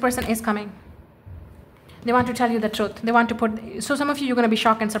 But this person is coming. They want to tell you the truth. They want to so some of you, you're going to be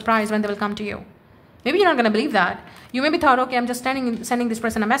shocked and surprised when they will come to you. Maybe you're not going to believe that. You maybe thought, okay, I'm just sending this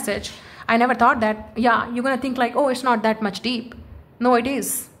person a message. I never thought that. Yeah, you're going to think like, oh, it's not that much deep. No, it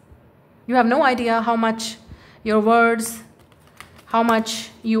is. You have no idea how much your words, how much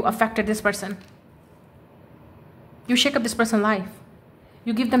you affected this person. You shake up this person's life.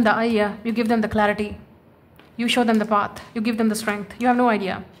 You give them the idea. You give them the clarity. You show them the path. You give them the strength. You have no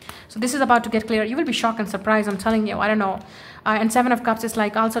idea. So this is about to get clear. You will be shocked and surprised. I'm telling you. I don't know. And 7 of Cups is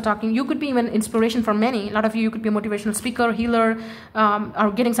like also talking. You could be even inspiration for many. A lot of you could be a motivational speaker, healer,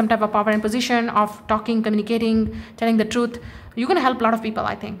 or getting some type of power and position of talking, communicating, telling the truth. You're going to help a lot of people,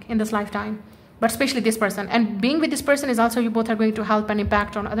 I think, in this lifetime. But especially this person. And being with this person is also you both are going to help and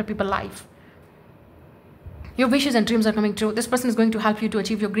impact on other people's life. Your wishes and dreams are coming true. This person is going to help you to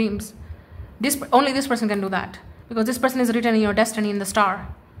achieve your dreams. Only this person can do that. Because this person is written in your destiny in the star.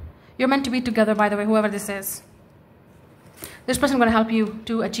 You're meant to be together, by the way, whoever this is. This person is going to help you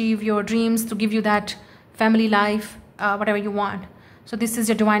to achieve your dreams, to give you that family life, whatever you want. So this is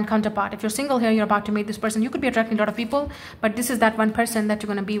your divine counterpart. If you're single here, you're about to meet this person. You could be attracting a lot of people, but this is that one person that you're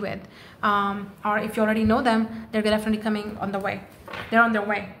going to be with. Or if you already know them, they're definitely coming on the way. They're on their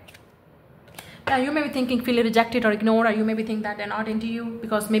way. Now, you may be thinking, feel rejected or ignored, or you may be thinking that they're not into you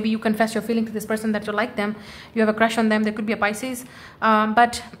because maybe you confess your feeling to this person that you like them. You have a crush on them. They could be a Pisces.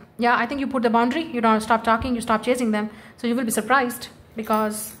 But yeah, I think you put the boundary. You don't stop talking. You stop chasing them. So you will be surprised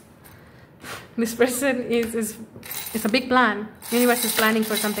because this person is a big plan. Universe is planning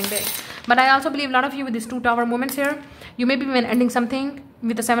for something big. But I also believe a lot of you with these 2 tower moments here, you may be even ending something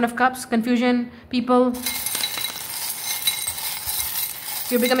with the 7 of Cups, confusion, people.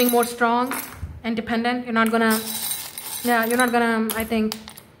 You're becoming more strong. Independent. You're not gonna, I think,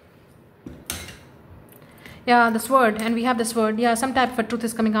 yeah, the sword, and we have the sword. Yeah, some type of truth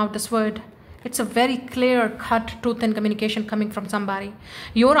is coming out, the sword. It's a very clear cut truth and communication coming from somebody.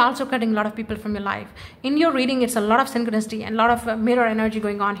 You're also cutting a lot of people from your life. In your reading, it's a lot of synchronicity and a lot of mirror energy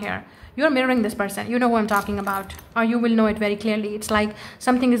going on here. You're mirroring this person. You know who I'm talking about, or you will know it very clearly. It's like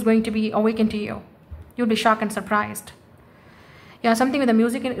something is going to be awakened to you. You'll be shocked and surprised. Yeah, something with the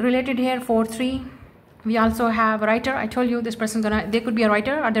music related here, 4-3. We also have a writer. I told you this person they could be a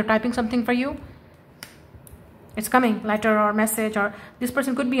writer, or they're typing something for you. It's coming, letter or message, or this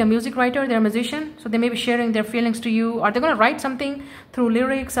person could be a music writer, they're a musician, so they may be sharing their feelings to you, or they're going to write something through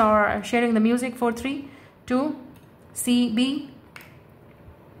lyrics or sharing the music, 4-3. 2, C, B.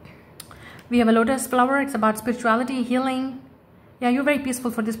 We have a lotus flower. It's about spirituality, healing. Yeah, you're very peaceful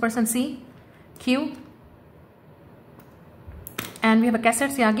for this person, C, Q. And we have a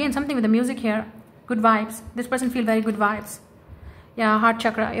cassette. Yeah, again, something with the music here. Good vibes. This person feel very good vibes. Yeah, heart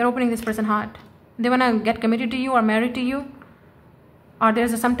chakra. You're opening this person's heart. They want to get committed to you or married to you. Or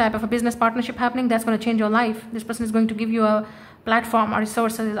there's some type of a business partnership happening that's going to change your life. This person is going to give you a platform or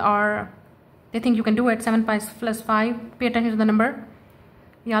resources, or they think you can do it. 7 plus 5. Pay attention to the number.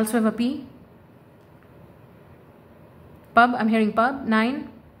 We also have a P. Pub. I'm hearing pub. 9.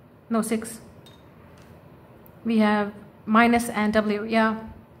 No, 6. We have minus and W. Yeah,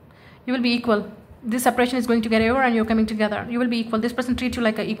 you will be equal. This separation is going to get over and you're coming together. You will be equal. This person treats you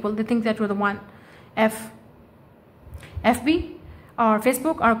like an equal. They think that you're the one. F. FB or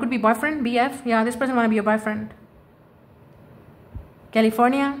Facebook, or it could be boyfriend, BF. Yeah, this person want to be your boyfriend.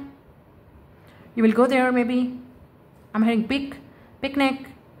 California. You will go there maybe. I'm hearing picnic.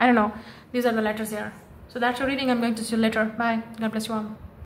 I don't know. These are the letters here. So that's your reading. I'm going to see you later. Bye. God bless you all.